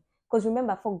own way. Because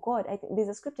remember, for God, I think there's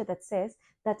a scripture that says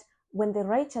that when the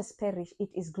righteous perish, it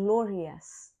is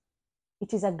glorious.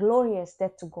 It is a glorious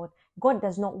death to God. God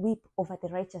does not weep over the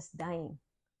righteous dying,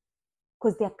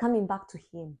 because they are coming back to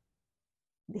him.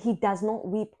 He does not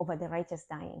weep over the righteous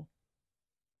dying.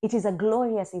 It is a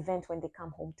glorious event when they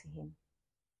come home to him,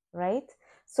 right?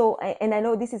 So, and I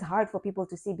know this is hard for people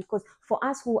to see, because for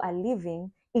us who are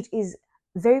living, it is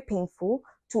very painful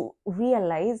to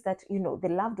realize that, the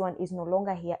loved one is no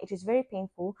longer here. It is very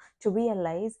painful to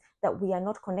realize that we are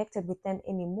not connected with them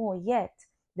anymore. Yet,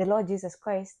 the Lord Jesus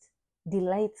Christ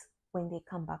delights when they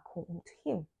come back home to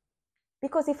him,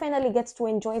 because he finally gets to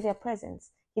enjoy their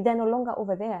presence. They're no longer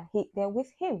over there. They're with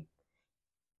him.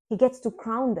 He gets to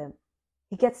crown them.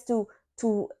 He gets to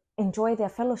enjoy their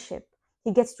fellowship.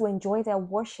 He gets to enjoy their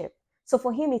worship. So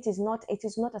for him, it is not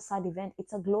a sad event.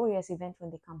 It's a glorious event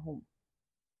when they come home.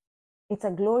 It's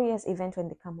a glorious event when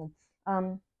they come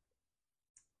home.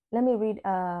 Let me read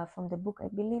from the book. I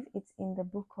believe it's in the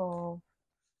book of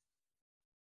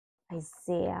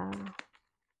Isaiah.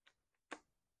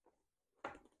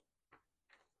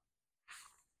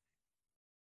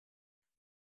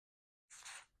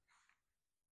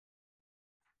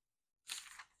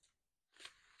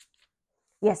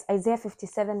 Yes, Isaiah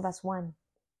 57 verse 1,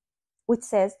 which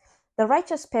says, "The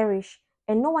righteous perish,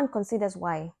 and no one considers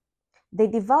why. The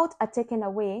devout are taken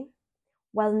away,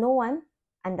 while no one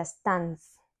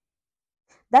understands.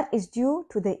 That is due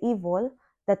to the evil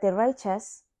that the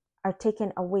righteous are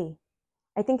taken away."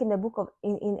 I think in the book of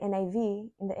in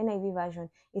NIV, in the NIV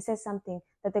version, it says something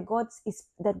that God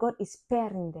is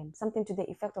sparing them, something to the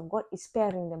effect of God is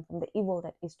sparing them from the evil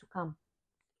that is to come.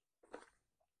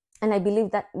 And I believe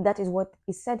that is what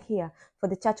is said here for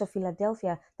the Church of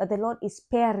Philadelphia, that the Lord is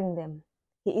sparing them.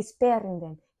 He is sparing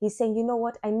them. He's saying, you know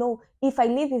what? I know if I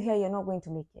leave you here, you're not going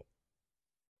to make it.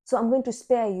 So I'm going to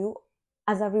spare you.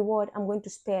 As a reward, I'm going to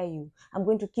spare you. I'm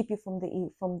going to keep you from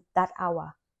that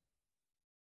hour.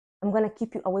 I'm going to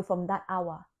keep you away from that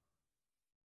hour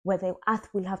where the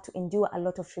earth will have to endure a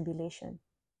lot of tribulation.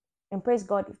 And praise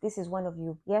God, if this is one of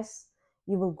you, yes,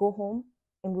 you will go home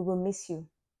and we will miss you.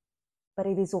 But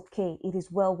it is okay. It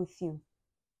is well with you.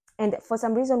 And for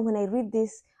some reason, when I read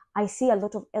this, I see a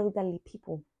lot of elderly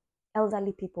people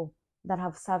that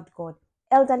have served God.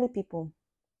 Elderly people.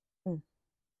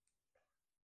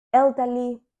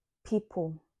 Elderly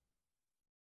people.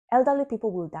 Elderly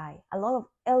people will die. A lot of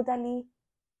elderly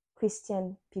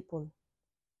Christian people.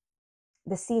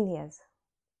 The seniors.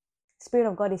 Spirit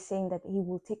of God is saying that he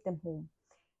will take them home.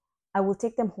 I will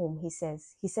take them home, he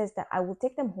says. He says that I will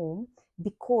take them home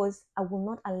because I will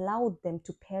not allow them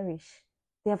to perish.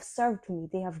 They have served me.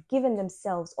 They have given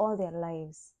themselves all their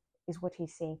lives, is what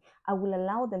he's saying. I will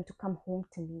allow them to come home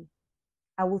to me.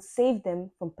 I will save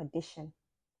them from perdition,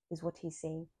 is what he's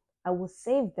saying. I will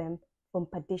save them from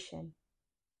perdition.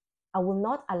 I will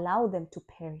not allow them to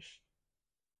perish.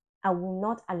 I will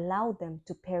not allow them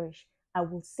to perish. I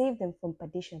will save them from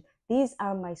perdition. These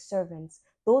are my servants,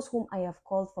 those whom I have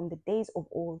called from the days of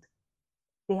old.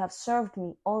 They have served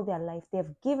me all their life. They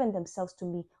have given themselves to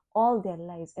me all their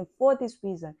lives. And for this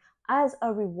reason, as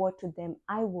a reward to them,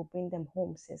 I will bring them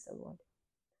home, says the Lord.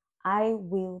 I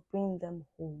will bring them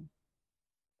home,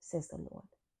 says the Lord.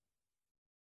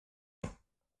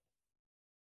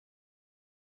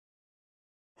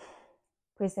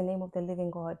 Praise the name of the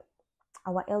living God.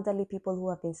 Our elderly people who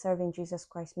have been serving Jesus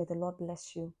Christ, may the Lord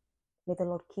bless you. May the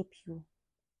Lord keep you.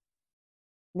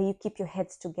 May you keep your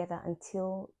heads together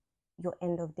until your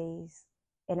end of days.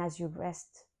 And as you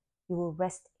rest, you will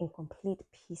rest in complete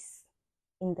peace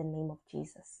in the name of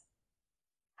Jesus.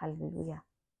 Hallelujah.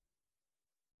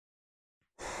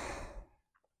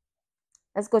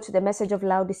 Let's go to the message of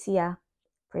Laodicea.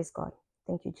 Praise God.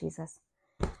 Thank you, Jesus.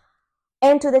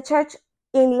 And to the church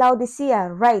in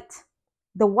Laodicea, write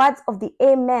the words of the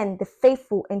Amen, the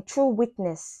faithful and true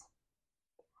witness.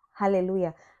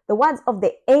 Hallelujah. The words of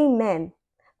the Amen,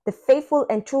 the faithful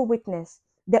and true witness,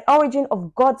 the origin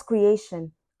of God's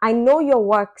creation. I know your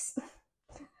works.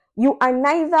 You are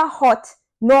neither hot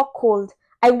nor cold.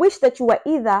 I wish that you were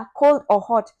either cold or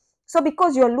hot. So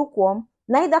because you're lukewarm,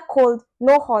 neither cold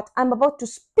nor hot, I'm about to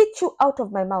spit you out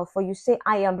of my mouth. For you say,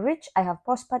 I am rich, I have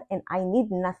prospered, and I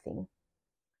need nothing.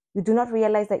 You do not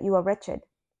realize that you are wretched,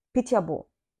 pitiable,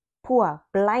 poor,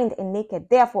 blind, and naked.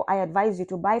 Therefore, I advise you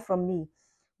to buy from me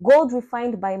gold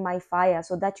refined by my fire,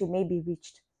 so that you may be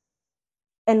rich,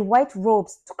 and white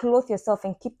robes to clothe yourself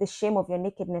and keep the shame of your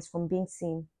nakedness from being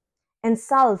seen, and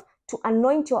salve to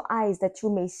anoint your eyes that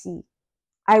you may see.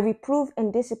 I reprove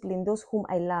and discipline those whom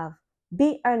I love.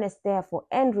 Be earnest, therefore,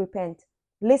 and repent.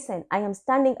 Listen, I am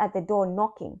standing at the door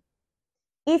knocking.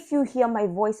 If you hear my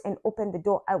voice and open the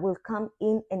door, I will come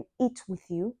in and eat with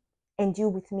you, and you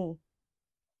with me.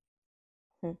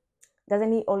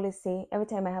 Doesn't he always say, every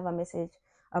time I have a message,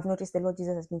 I've noticed the Lord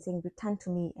Jesus has been saying, return to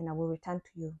me and I will return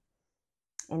to you.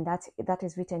 And that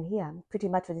is written here. Pretty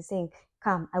much what he's saying,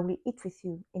 come, I will eat with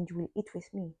you and you will eat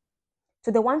with me.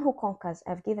 To the one who conquers,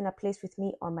 I've given a place with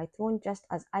me on my throne, just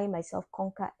as I myself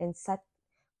conquered and sat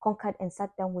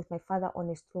down with my Father on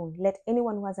his throne. Let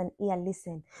anyone who has an ear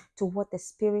listen to what the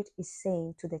Spirit is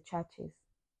saying to the churches.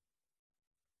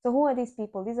 So who are these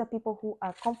people? These are people who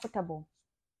are comfortable.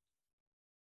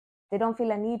 They don't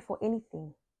feel a need for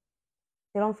anything.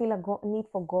 They don't feel a need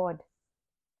for God.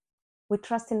 We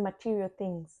trust in material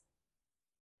things,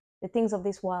 the things of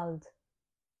this world.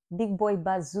 Big boy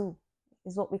bazoo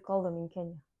is what we call them in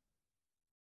Kenya.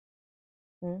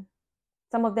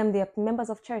 Some of them, they are members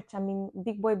of church. I mean,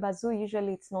 big boy bazoo,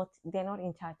 usually they're not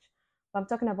in church. But I'm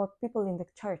talking about people in the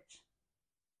church.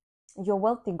 You're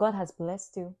wealthy, God has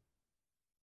blessed you.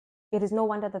 It is no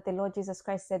wonder that the Lord Jesus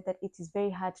Christ said that it is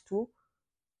very hard to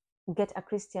get a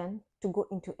Christian to go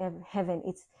into heaven.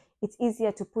 It's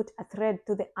easier to put a thread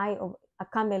to the eye of a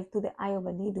camel to the eye of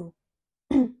a needle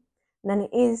than it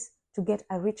is to get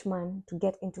a rich man to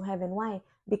get into heaven. Why?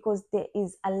 Because there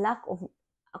is a lack of,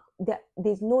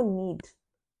 there's no need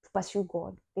to pursue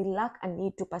God. They lack a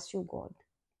need to pursue God.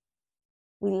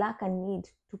 We lack a need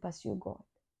to pursue God.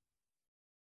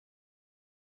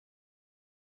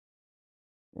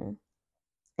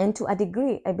 And to a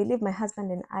degree, I believe my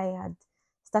husband and I had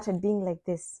started being like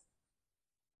this.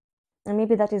 And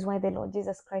maybe that is why the Lord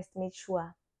Jesus Christ made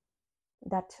sure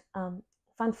that,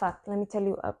 fun fact, let me tell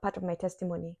you a part of my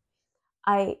testimony.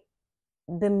 The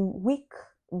week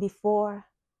before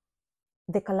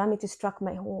the calamity struck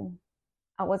my home,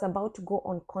 I was about to go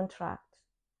on contract.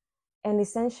 And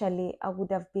essentially, I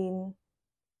would have been,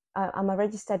 I'm a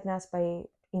registered nurse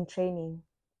in training,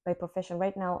 by profession.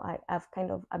 Right now, I've kind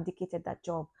of abdicated that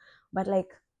job. But like,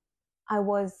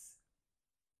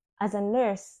 as a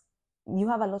nurse, you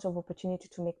have a lot of opportunity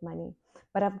to make money.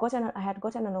 But I had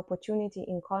gotten an opportunity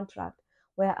in contract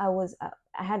where I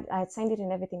had signed it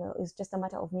and everything. It was just a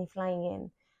matter of me flying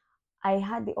in. I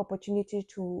had the opportunity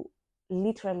to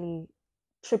literally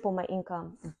triple my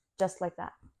income just like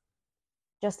that.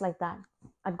 Just like that.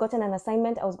 I'd gotten an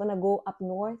assignment. I was going to go up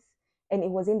north and it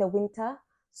was in the winter.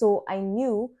 So I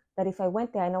knew that if I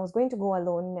went there and I was going to go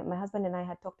alone, my husband and I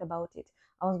had talked about it.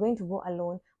 I was going to go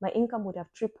alone. My income would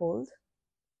have tripled.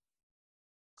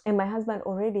 And my husband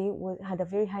already had a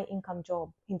very high income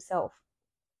job himself.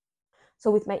 So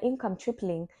with my income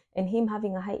tripling and him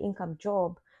having a high income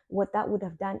job, what that would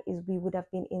have done is we would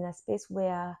have been in a space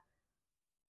where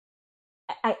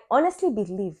I honestly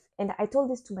believe, and I told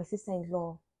this to my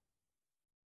sister-in-law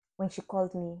when she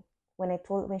called me,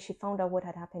 when she found out what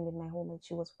had happened in my home and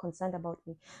she was concerned about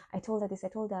me. I told her this. I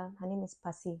told her name is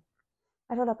Pasi.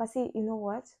 I told her, Pasi, you know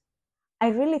what? I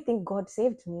really think God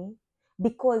saved me,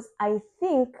 because I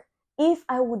think if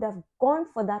I would have gone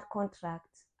for that contract,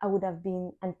 I would have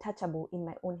been untouchable in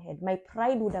my own head. My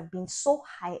pride would have been so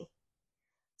high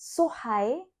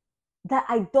that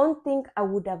I don't think it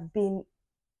would have been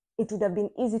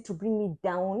easy to bring me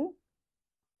down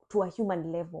to a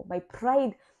human level. My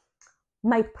pride,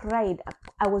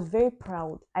 I was very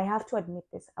proud. I have to admit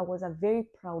this. I was a very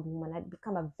proud woman. I'd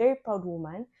become a very proud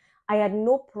woman. I had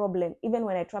no problem. Even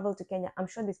when I traveled to Kenya, I'm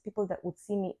sure there's people that would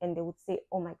see me and they would say,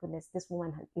 oh my goodness, this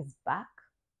woman is back.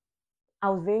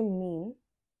 I was very mean.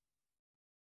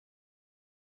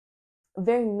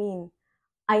 Very mean.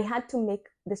 I had to make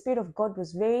the Spirit of God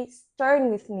was very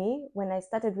stern with me when I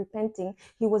started repenting.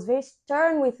 He was very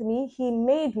stern with me. He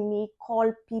made me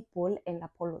call people and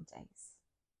apologize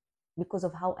because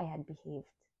of how I had behaved.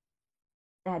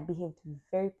 I had behaved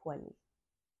very poorly.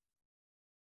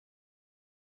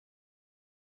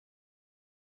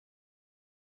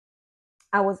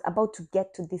 I was about to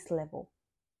get to this level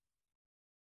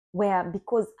where,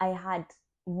 because I had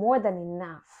more than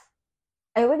enough,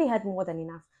 I already had more than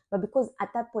enough, but because at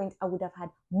that point I would have had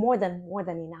more than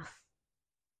enough,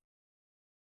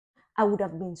 I would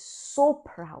have been so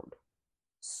proud,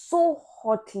 so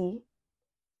haughty.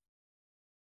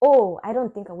 Oh, I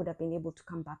don't think I would have been able to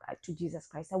come back to Jesus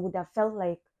Christ. I would have felt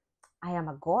like I am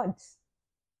a God.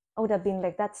 I would have been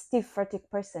like that stiff, furtive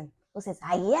person who says,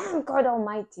 I am God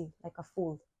Almighty, like a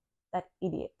fool, that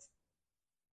idiot.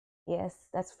 Yes,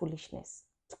 that's foolishness.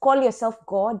 To call yourself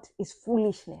God is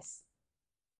foolishness.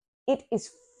 It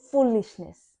is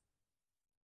foolishness.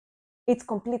 It's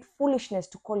complete foolishness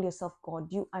to call yourself God.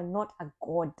 You are not a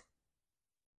God.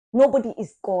 Nobody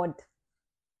is God.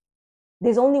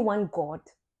 There's only one God,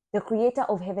 the creator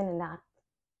of heaven and earth.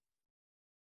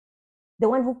 The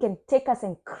one who can take us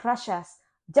and crush us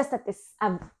just at this.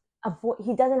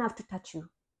 He doesn't have to touch you.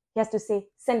 He has to say,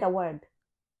 send a word.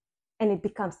 And it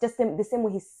becomes just the same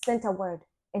way he sent a word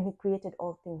and he created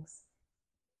all things.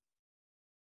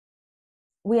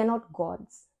 We are not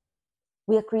gods.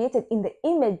 We are created in the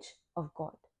image of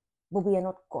God, but we are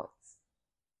not gods.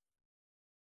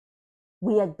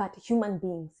 We are but human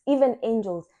beings, even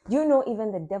angels. Do you know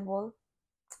even the devil?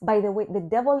 By the way, the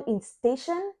devil in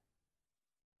station,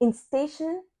 he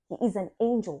is an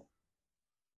angel.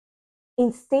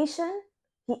 In station,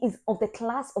 he is of the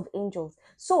class of angels.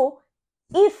 So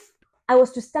if I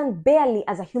was to stand barely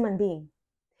as a human being,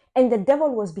 and the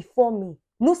devil was before me,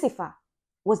 Lucifer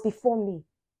was before me,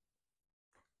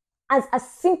 as a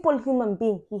simple human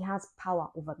being, he has power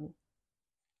over me.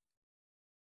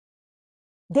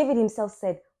 David himself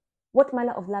said, what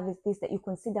manner of love is this that you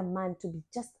consider man to be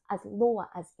just as lower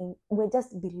as we're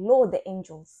just below the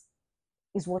angels,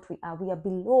 is what we are. We are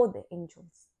below the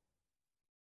angels.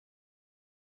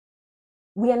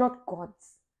 We are not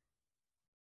gods.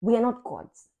 We are not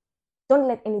gods. Don't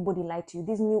let anybody lie to you.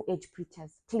 These new age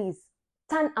preachers, please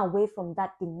turn away from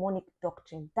that demonic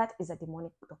doctrine. That is a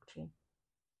demonic doctrine.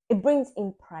 It brings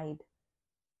in pride.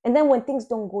 And then when things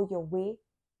don't go your way,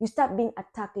 you start being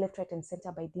attacked left, right, and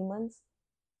center by demons.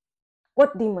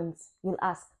 What demons, you'll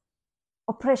ask?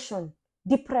 Oppression,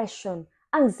 depression,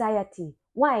 anxiety.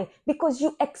 Why? Because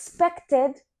you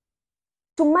expected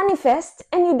to manifest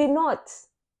and you did not.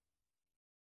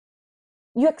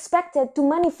 You expected to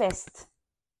manifest,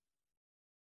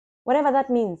 whatever that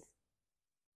means.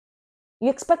 You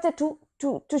expected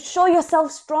to show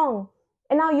yourself strong,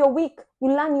 and now you're weak. You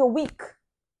learn you're weak,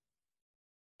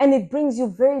 and it brings you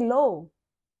very low.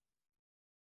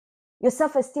 Your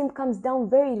self-esteem comes down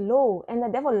very low, and the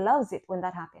devil loves it when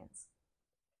that happens.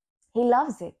 He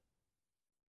loves it.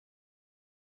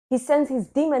 He sends his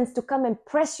demons to come and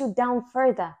press you down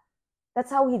further.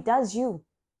 That's how he does you.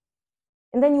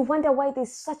 And then you wonder why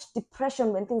there's such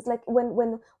depression when things like when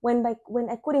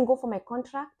I couldn't go for my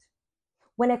contract,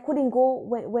 when I couldn't go,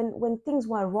 when things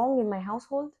were wrong in my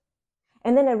household.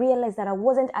 And then I realized that I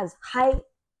wasn't as high,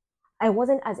 I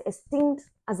wasn't as esteemed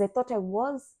as I thought I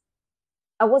was.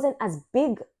 I wasn't as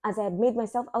big as I had made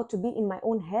myself out to be in my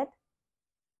own head.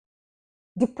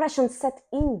 Depression set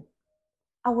in.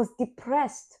 I was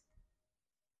depressed.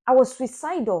 I was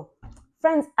suicidal.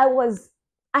 Friends,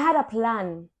 I had a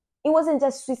plan. It wasn't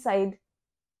just suicide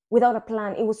without a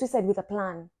plan. It was suicide with a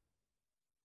plan.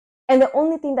 And the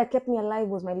only thing that kept me alive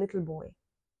was my little boy.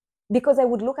 Because I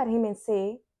would look at him and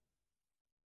say,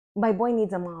 my boy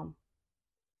needs a mom.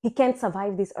 He can't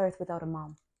survive this earth without a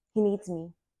mom. He needs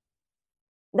me.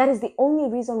 That is the only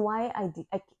reason why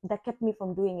that kept me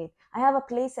from doing it. I have a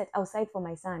place set outside for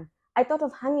my son. I thought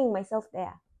of hanging myself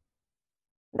there.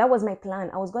 That was my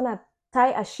plan. I was going to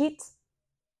tie a sheet.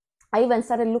 I even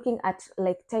started looking at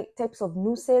like types of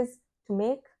nooses to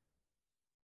make.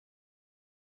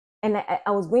 And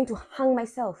I was going to hang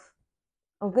myself.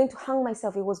 I'm going to hang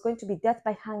myself. It was going to be death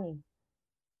by hanging.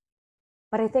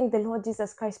 But I thank the Lord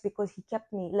Jesus Christ because he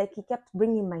kept me, like he kept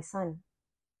bringing my son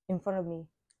in front of me.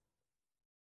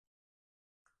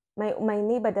 My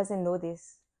neighbor doesn't know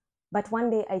this, but one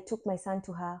day I took my son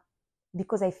to her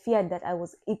because I feared that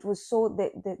it was so,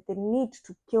 the need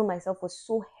to kill myself was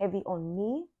so heavy on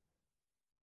me.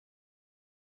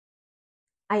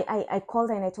 I called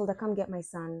her and I told her, come get my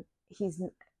son.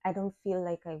 I don't feel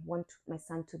like I want my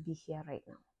son to be here right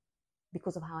now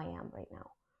because of how I am right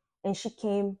now. And she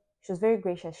came, she was very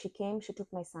gracious. She came, she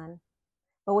took my son.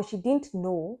 But what she didn't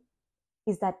know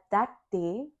is that that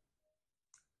day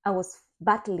I was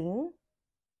battling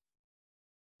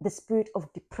the spirit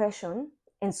of depression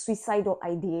and suicidal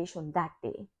ideation that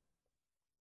day.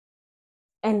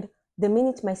 And the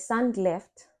minute my son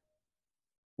left,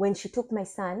 when she took my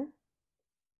son,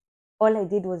 all I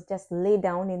did was just lay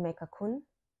down in my cocoon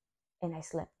and I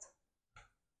slept.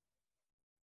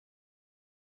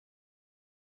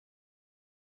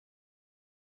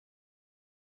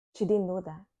 She didn't know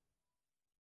that.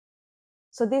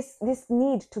 So this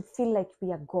need to feel like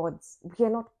we are gods, we are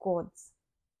not gods.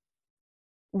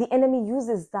 The enemy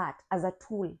uses that as a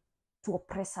tool to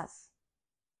oppress us.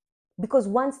 Because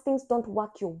once things don't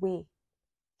work your way,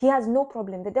 he has no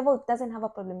problem. The devil doesn't have a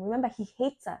problem. Remember, he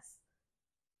hates us.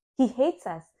 He hates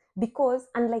us because,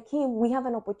 unlike him, we have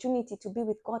an opportunity to be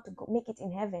with God, to make it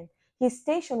in heaven. His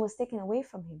station was taken away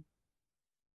from him.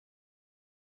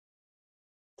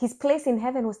 His place in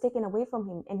heaven was taken away from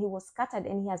him, and he was scattered,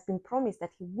 and he has been promised that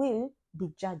he will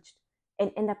be judged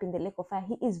and end up in the lake of fire.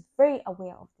 He is very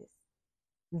aware of this.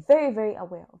 Very, very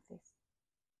aware of this.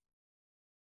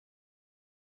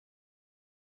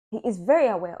 He is very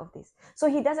aware of this. So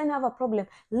he doesn't have a problem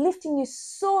lifting you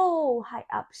so high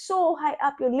up,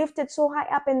 you're lifted so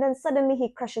high up, and then suddenly he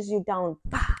crushes you down.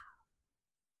 Bah!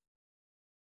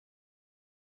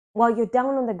 While you're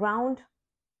down on the ground,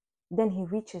 then he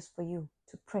reaches for you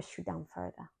to press you down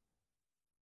further.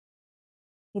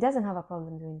 He doesn't have a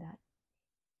problem doing that.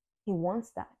 He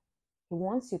wants that. He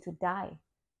wants you to die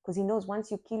because he knows once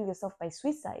you kill yourself by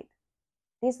suicide,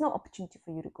 there's no opportunity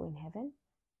for you to go in heaven.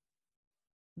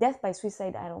 Death by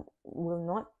suicide will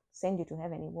not send you to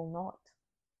heaven. It will not.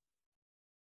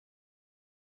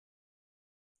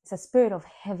 It's a spirit of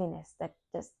heaviness that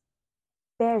just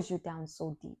bears you down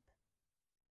so deep.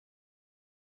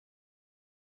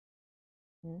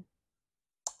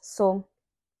 So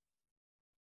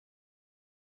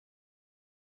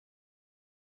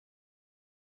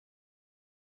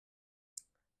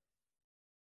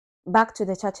back to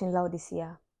the church in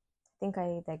Laodicea. I think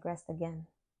I digressed again.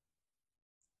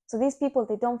 So these people,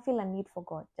 they don't feel a need for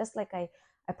God. Just like I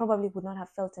probably would not have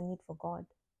felt a need for God.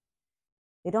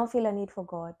 They don't feel a need for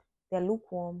God. They're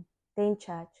lukewarm. They're in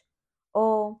church.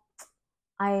 Oh,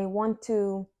 I want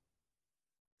to,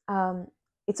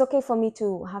 it's okay for me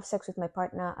to have sex with my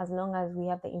partner as long as we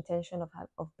have the intention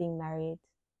of being married.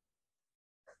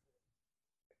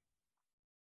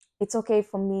 It's okay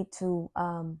for me to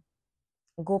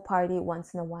go party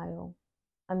once in a while.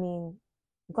 I mean,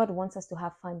 God wants us to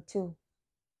have fun too.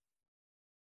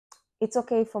 It's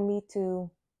okay for me to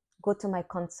go to my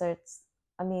concerts.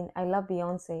 I mean, I love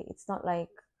Beyonce. It's not like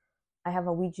I have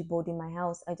a Ouija board in my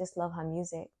house. I just love her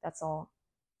music. That's all.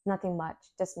 Nothing much.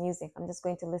 Just music. I'm just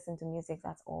going to listen to music.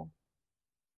 That's all.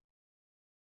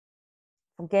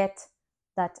 Forget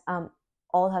that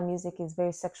all her music is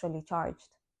very sexually charged.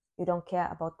 You don't care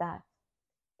about that.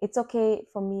 It's okay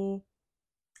for me.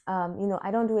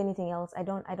 I don't do anything else. I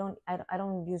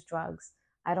don't use drugs.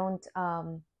 I don't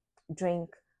drink.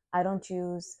 I don't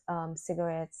use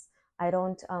cigarettes. I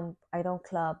don't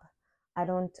club. I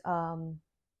don't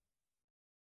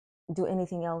do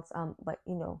anything else. But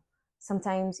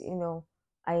sometimes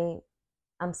I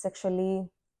am sexually.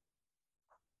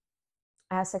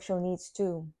 I have sexual needs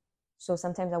too. So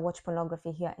sometimes I watch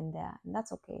pornography here and there, and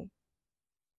that's okay.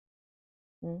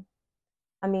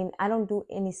 I mean, I don't do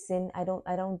any sin. I don't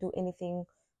do anything.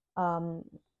 I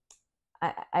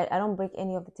don't break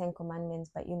any of the 10 commandments,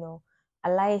 but I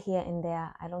lie here and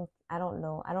there. I don't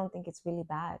know. I don't think it's really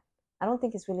bad. I don't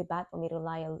think it's really bad for me to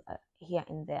lie here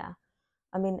and there.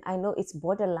 I mean, I know it's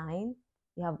borderline.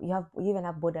 You even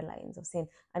have borderlines of sin.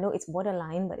 I know it's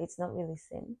borderline, but it's not really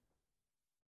sin.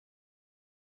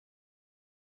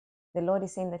 The Lord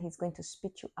is saying that he's going to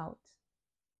spit you out.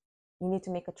 You need to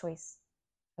make a choice.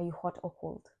 Are you hot or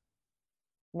cold?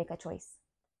 Make a choice.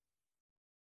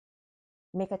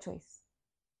 Make a choice.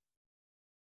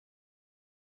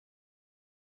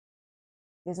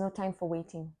 There's no time for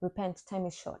waiting. Repent. Time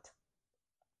is short.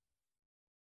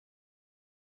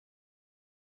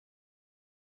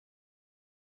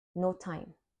 No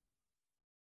time.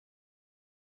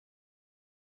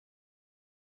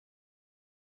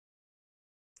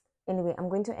 Anyway, I'm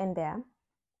going to end there.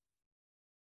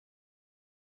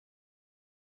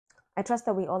 I trust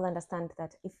that we all understand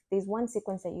that if there's one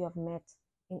sequence that you have met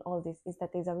in all this, is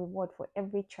that there's a reward for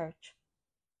every church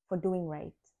for doing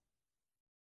right.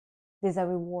 There's a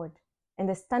reward. And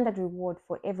the standard reward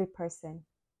for every person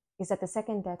is that the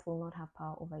second death will not have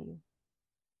power over you.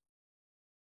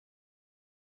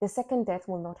 The second death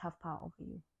will not have power over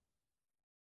you.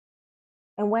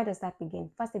 And where does that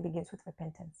begin? First, it begins with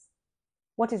repentance.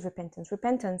 What is repentance?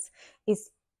 Repentance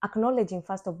is acknowledging,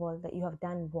 first of all, that you have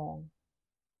done wrong.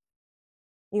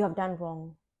 You have done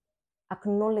wrong.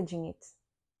 Acknowledging it.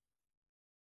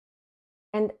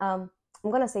 And I'm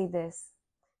going to say this.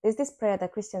 There's this prayer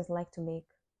that Christians like to make.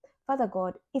 Father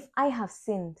God, if I have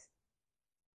sinned,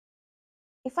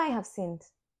 I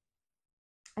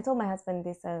told my husband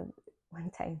this one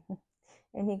time,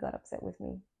 and he got upset with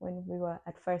me when we were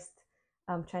at first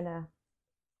trying to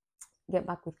get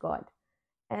back with God.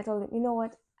 And I told him, you know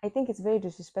what? I think it's very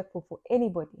disrespectful for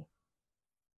anybody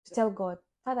to tell God,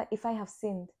 Father, if I have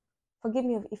sinned, forgive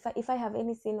me. If I have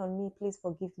any sin on me, please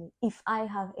forgive me. If I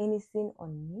have any sin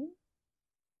on me?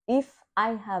 If I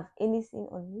have any sin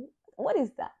on me? What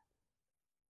is that?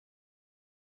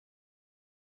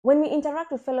 When we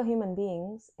interact with fellow human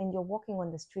beings and you're walking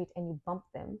on the street and you bump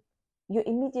them, your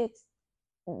immediate,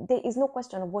 there is no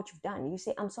question of what you've done. You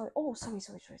say, I'm sorry. Oh, sorry.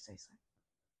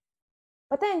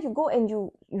 But then you go and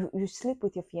you sleep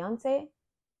with your fiance,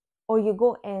 or you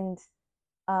go and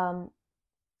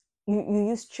you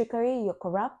use trickery, you're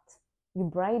corrupt, you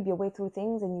bribe your way through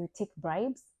things and you take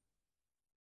bribes.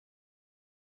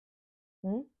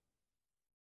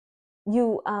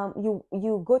 You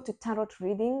go to tarot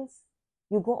readings,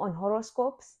 you go on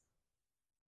horoscopes,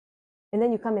 and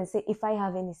then you come and say, if I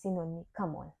have any sin on me,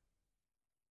 come on.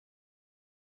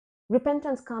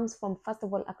 Repentance comes from, first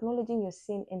of all, acknowledging your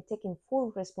sin and taking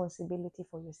full responsibility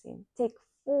for your sin. Take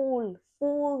full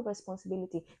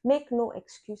responsibility. Make no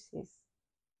excuses.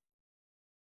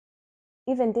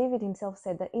 Even David himself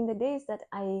said that in the days that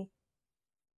I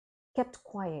kept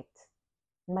quiet,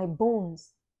 my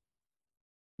bones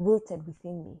wilted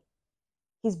within me.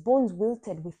 His bones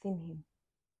wilted within him.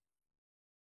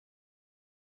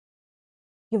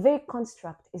 Your very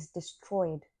construct is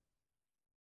destroyed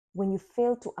when you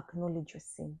fail to acknowledge your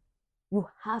sin. You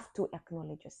have to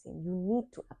acknowledge your sin. You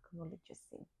need to acknowledge your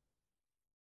sin.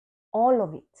 All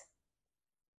of it.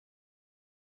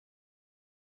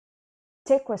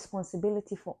 Take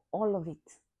responsibility for all of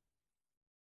it.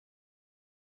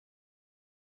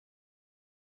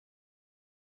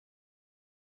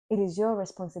 It is your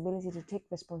responsibility to take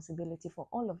responsibility for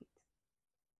all of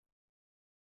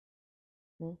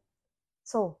it.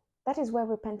 So that is where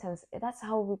repentance, that's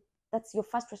your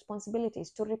first responsibility,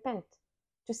 is to repent.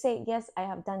 To say, yes, I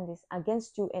have done this.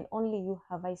 Against you and only you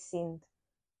have I sinned.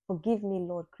 Forgive me,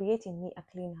 Lord. Create in me a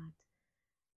clean heart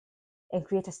and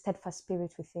create a steadfast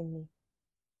spirit within me.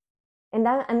 And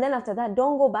then after that,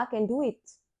 don't go back and do it.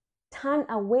 Turn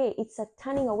away. It's a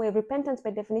turning away. Repentance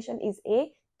by definition is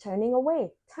a turning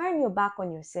away. Turn your back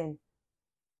on your sin.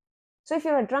 So if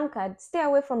you're a drunkard, stay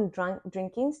away from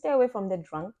drinking. Stay away from the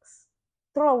drunks.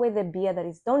 Throw away the beer that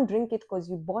is. Don't drink it because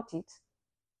you bought it.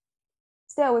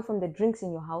 Stay away from the drinks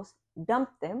in your house. Dump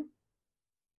them.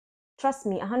 Trust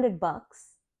me, $100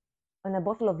 on a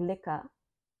bottle of liquor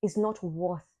is not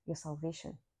worth your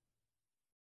salvation.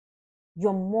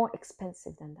 You're more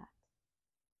expensive than that.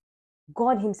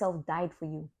 God himself died for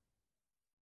you.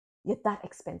 You're that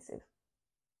expensive.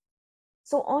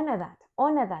 So honor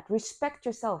that, respect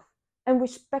yourself, and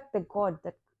respect the God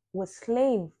that was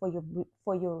slain for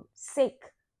your sake.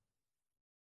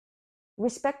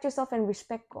 Respect yourself and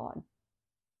respect God.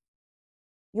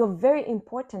 You're very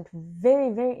important,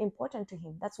 very, very important to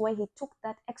him. That's why he took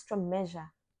that extra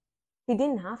measure. He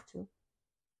didn't have to.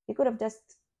 He could have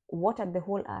just watered the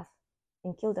whole earth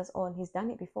and killed us all. He's done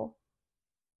it before.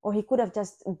 Or he could have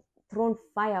just thrown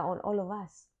fire on all of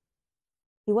us.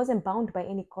 He wasn't bound by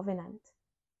any covenant.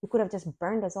 He could have just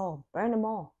burned us all, burn them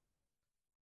all.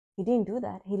 He didn't do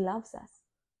that. He loves us.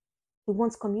 He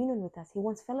wants communion with us. He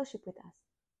wants fellowship with us.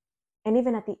 And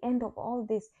even at the end of all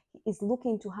this, he is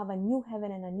looking to have a new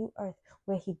heaven and a new earth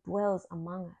where he dwells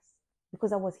among us,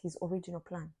 because that was his original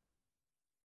plan.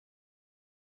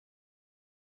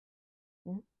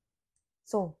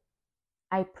 So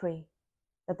I pray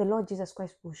that the Lord Jesus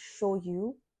Christ will show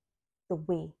you the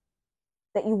way,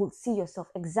 that you will see yourself,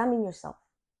 examine yourself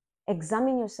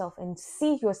and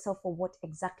see yourself for what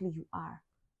exactly you are.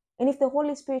 And if the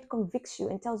Holy Spirit convicts you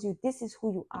and tells you this is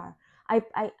who you are, I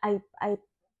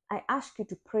ask you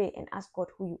to pray and ask God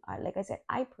who you are. Like I said,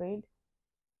 I prayed,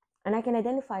 and I can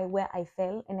identify where I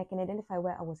fell, and I can identify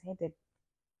where I was headed.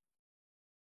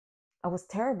 I was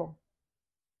terrible.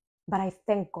 But I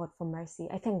thank God for mercy.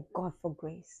 I thank God for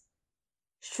grace.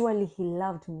 Surely he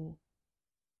loved me.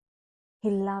 He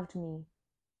loved me.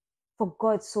 For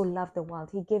God so loved the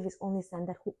world, he gave his only son,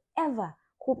 that whoever,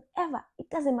 it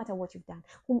doesn't matter what you've done,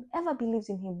 whoever believes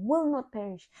in him will not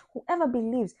perish. Whoever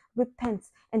believes,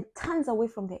 repents, and turns away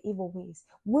from their evil ways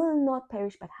will not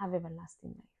perish but have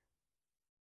everlasting life.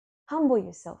 Humble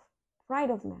yourself, pride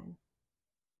of man.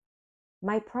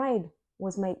 My pride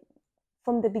was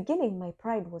from the beginning, my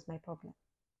pride was my problem.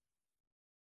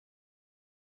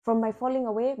 From my falling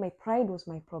away, my pride was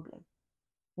my problem.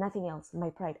 Nothing else. My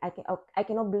pride. I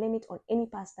cannot blame it on any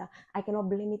pastor. I cannot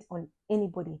blame it on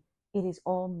anybody. It is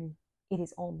all me. It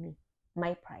is all me.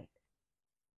 My pride.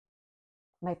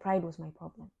 My pride was my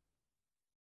problem.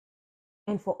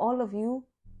 And for all of you,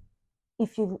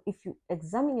 if you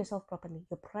examine yourself properly,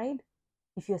 your pride,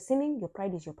 if you're sinning, your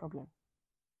pride is your problem.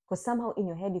 Because somehow in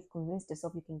your head you've convinced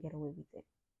yourself you can get away with it.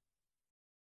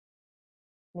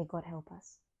 May God help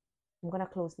us. I'm gonna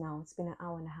close now. It's been an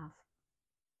hour and a half.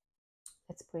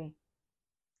 Let's pray.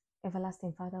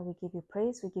 Everlasting Father, we give you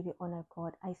praise, we give you honor,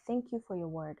 God. I thank you for your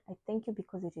word. I thank you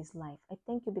because it is life. I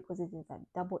thank you because it is a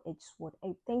double-edged sword.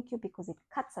 I thank you because it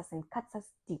cuts us and cuts us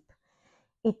deep.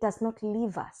 It does not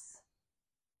leave us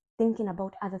thinking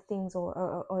about other things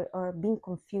or being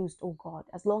confused, oh God.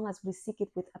 As long as we seek it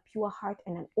with a pure heart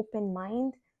and an open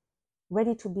mind,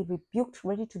 ready to be rebuked,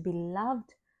 ready to be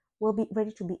loved, we'll be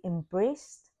ready to be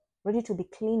embraced, ready to be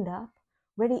cleaned up,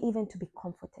 ready even to be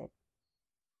comforted.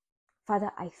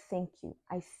 Father, I thank you.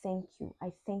 I thank you.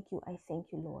 I thank you. I thank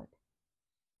you, Lord.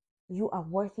 You are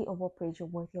worthy of all praise. You're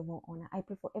worthy of all honor. I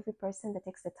pray for every person that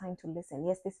takes the time to listen.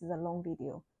 Yes, this is a long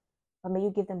video, but may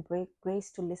you give them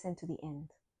grace to listen to the end.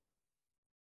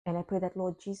 And I pray that,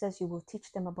 Lord Jesus, you will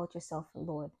teach them about yourself,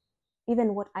 Lord.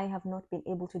 Even what I have not been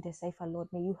able to decipher, Lord,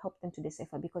 may you help them to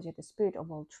decipher because you're the Spirit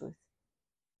of all truth.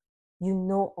 You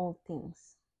know all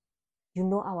things. You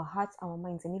know our hearts, our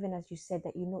minds, and even as you said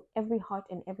that you know every heart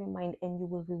and every mind, and you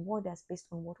will reward us based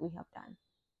on what we have done.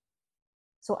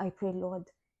 So I pray, Lord,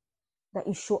 that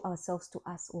you show ourselves to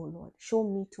us, oh Lord. Show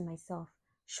me to myself.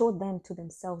 Show them to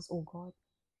themselves, oh God.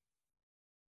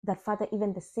 That, Father,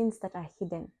 even the sins that are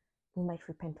hidden, we might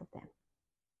repent of them.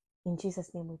 In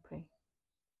Jesus' name we pray.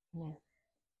 Amen.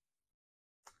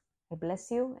 I bless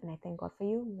you and I thank God for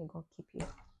you. May God keep you.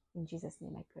 In Jesus'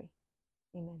 name I pray.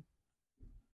 Amen.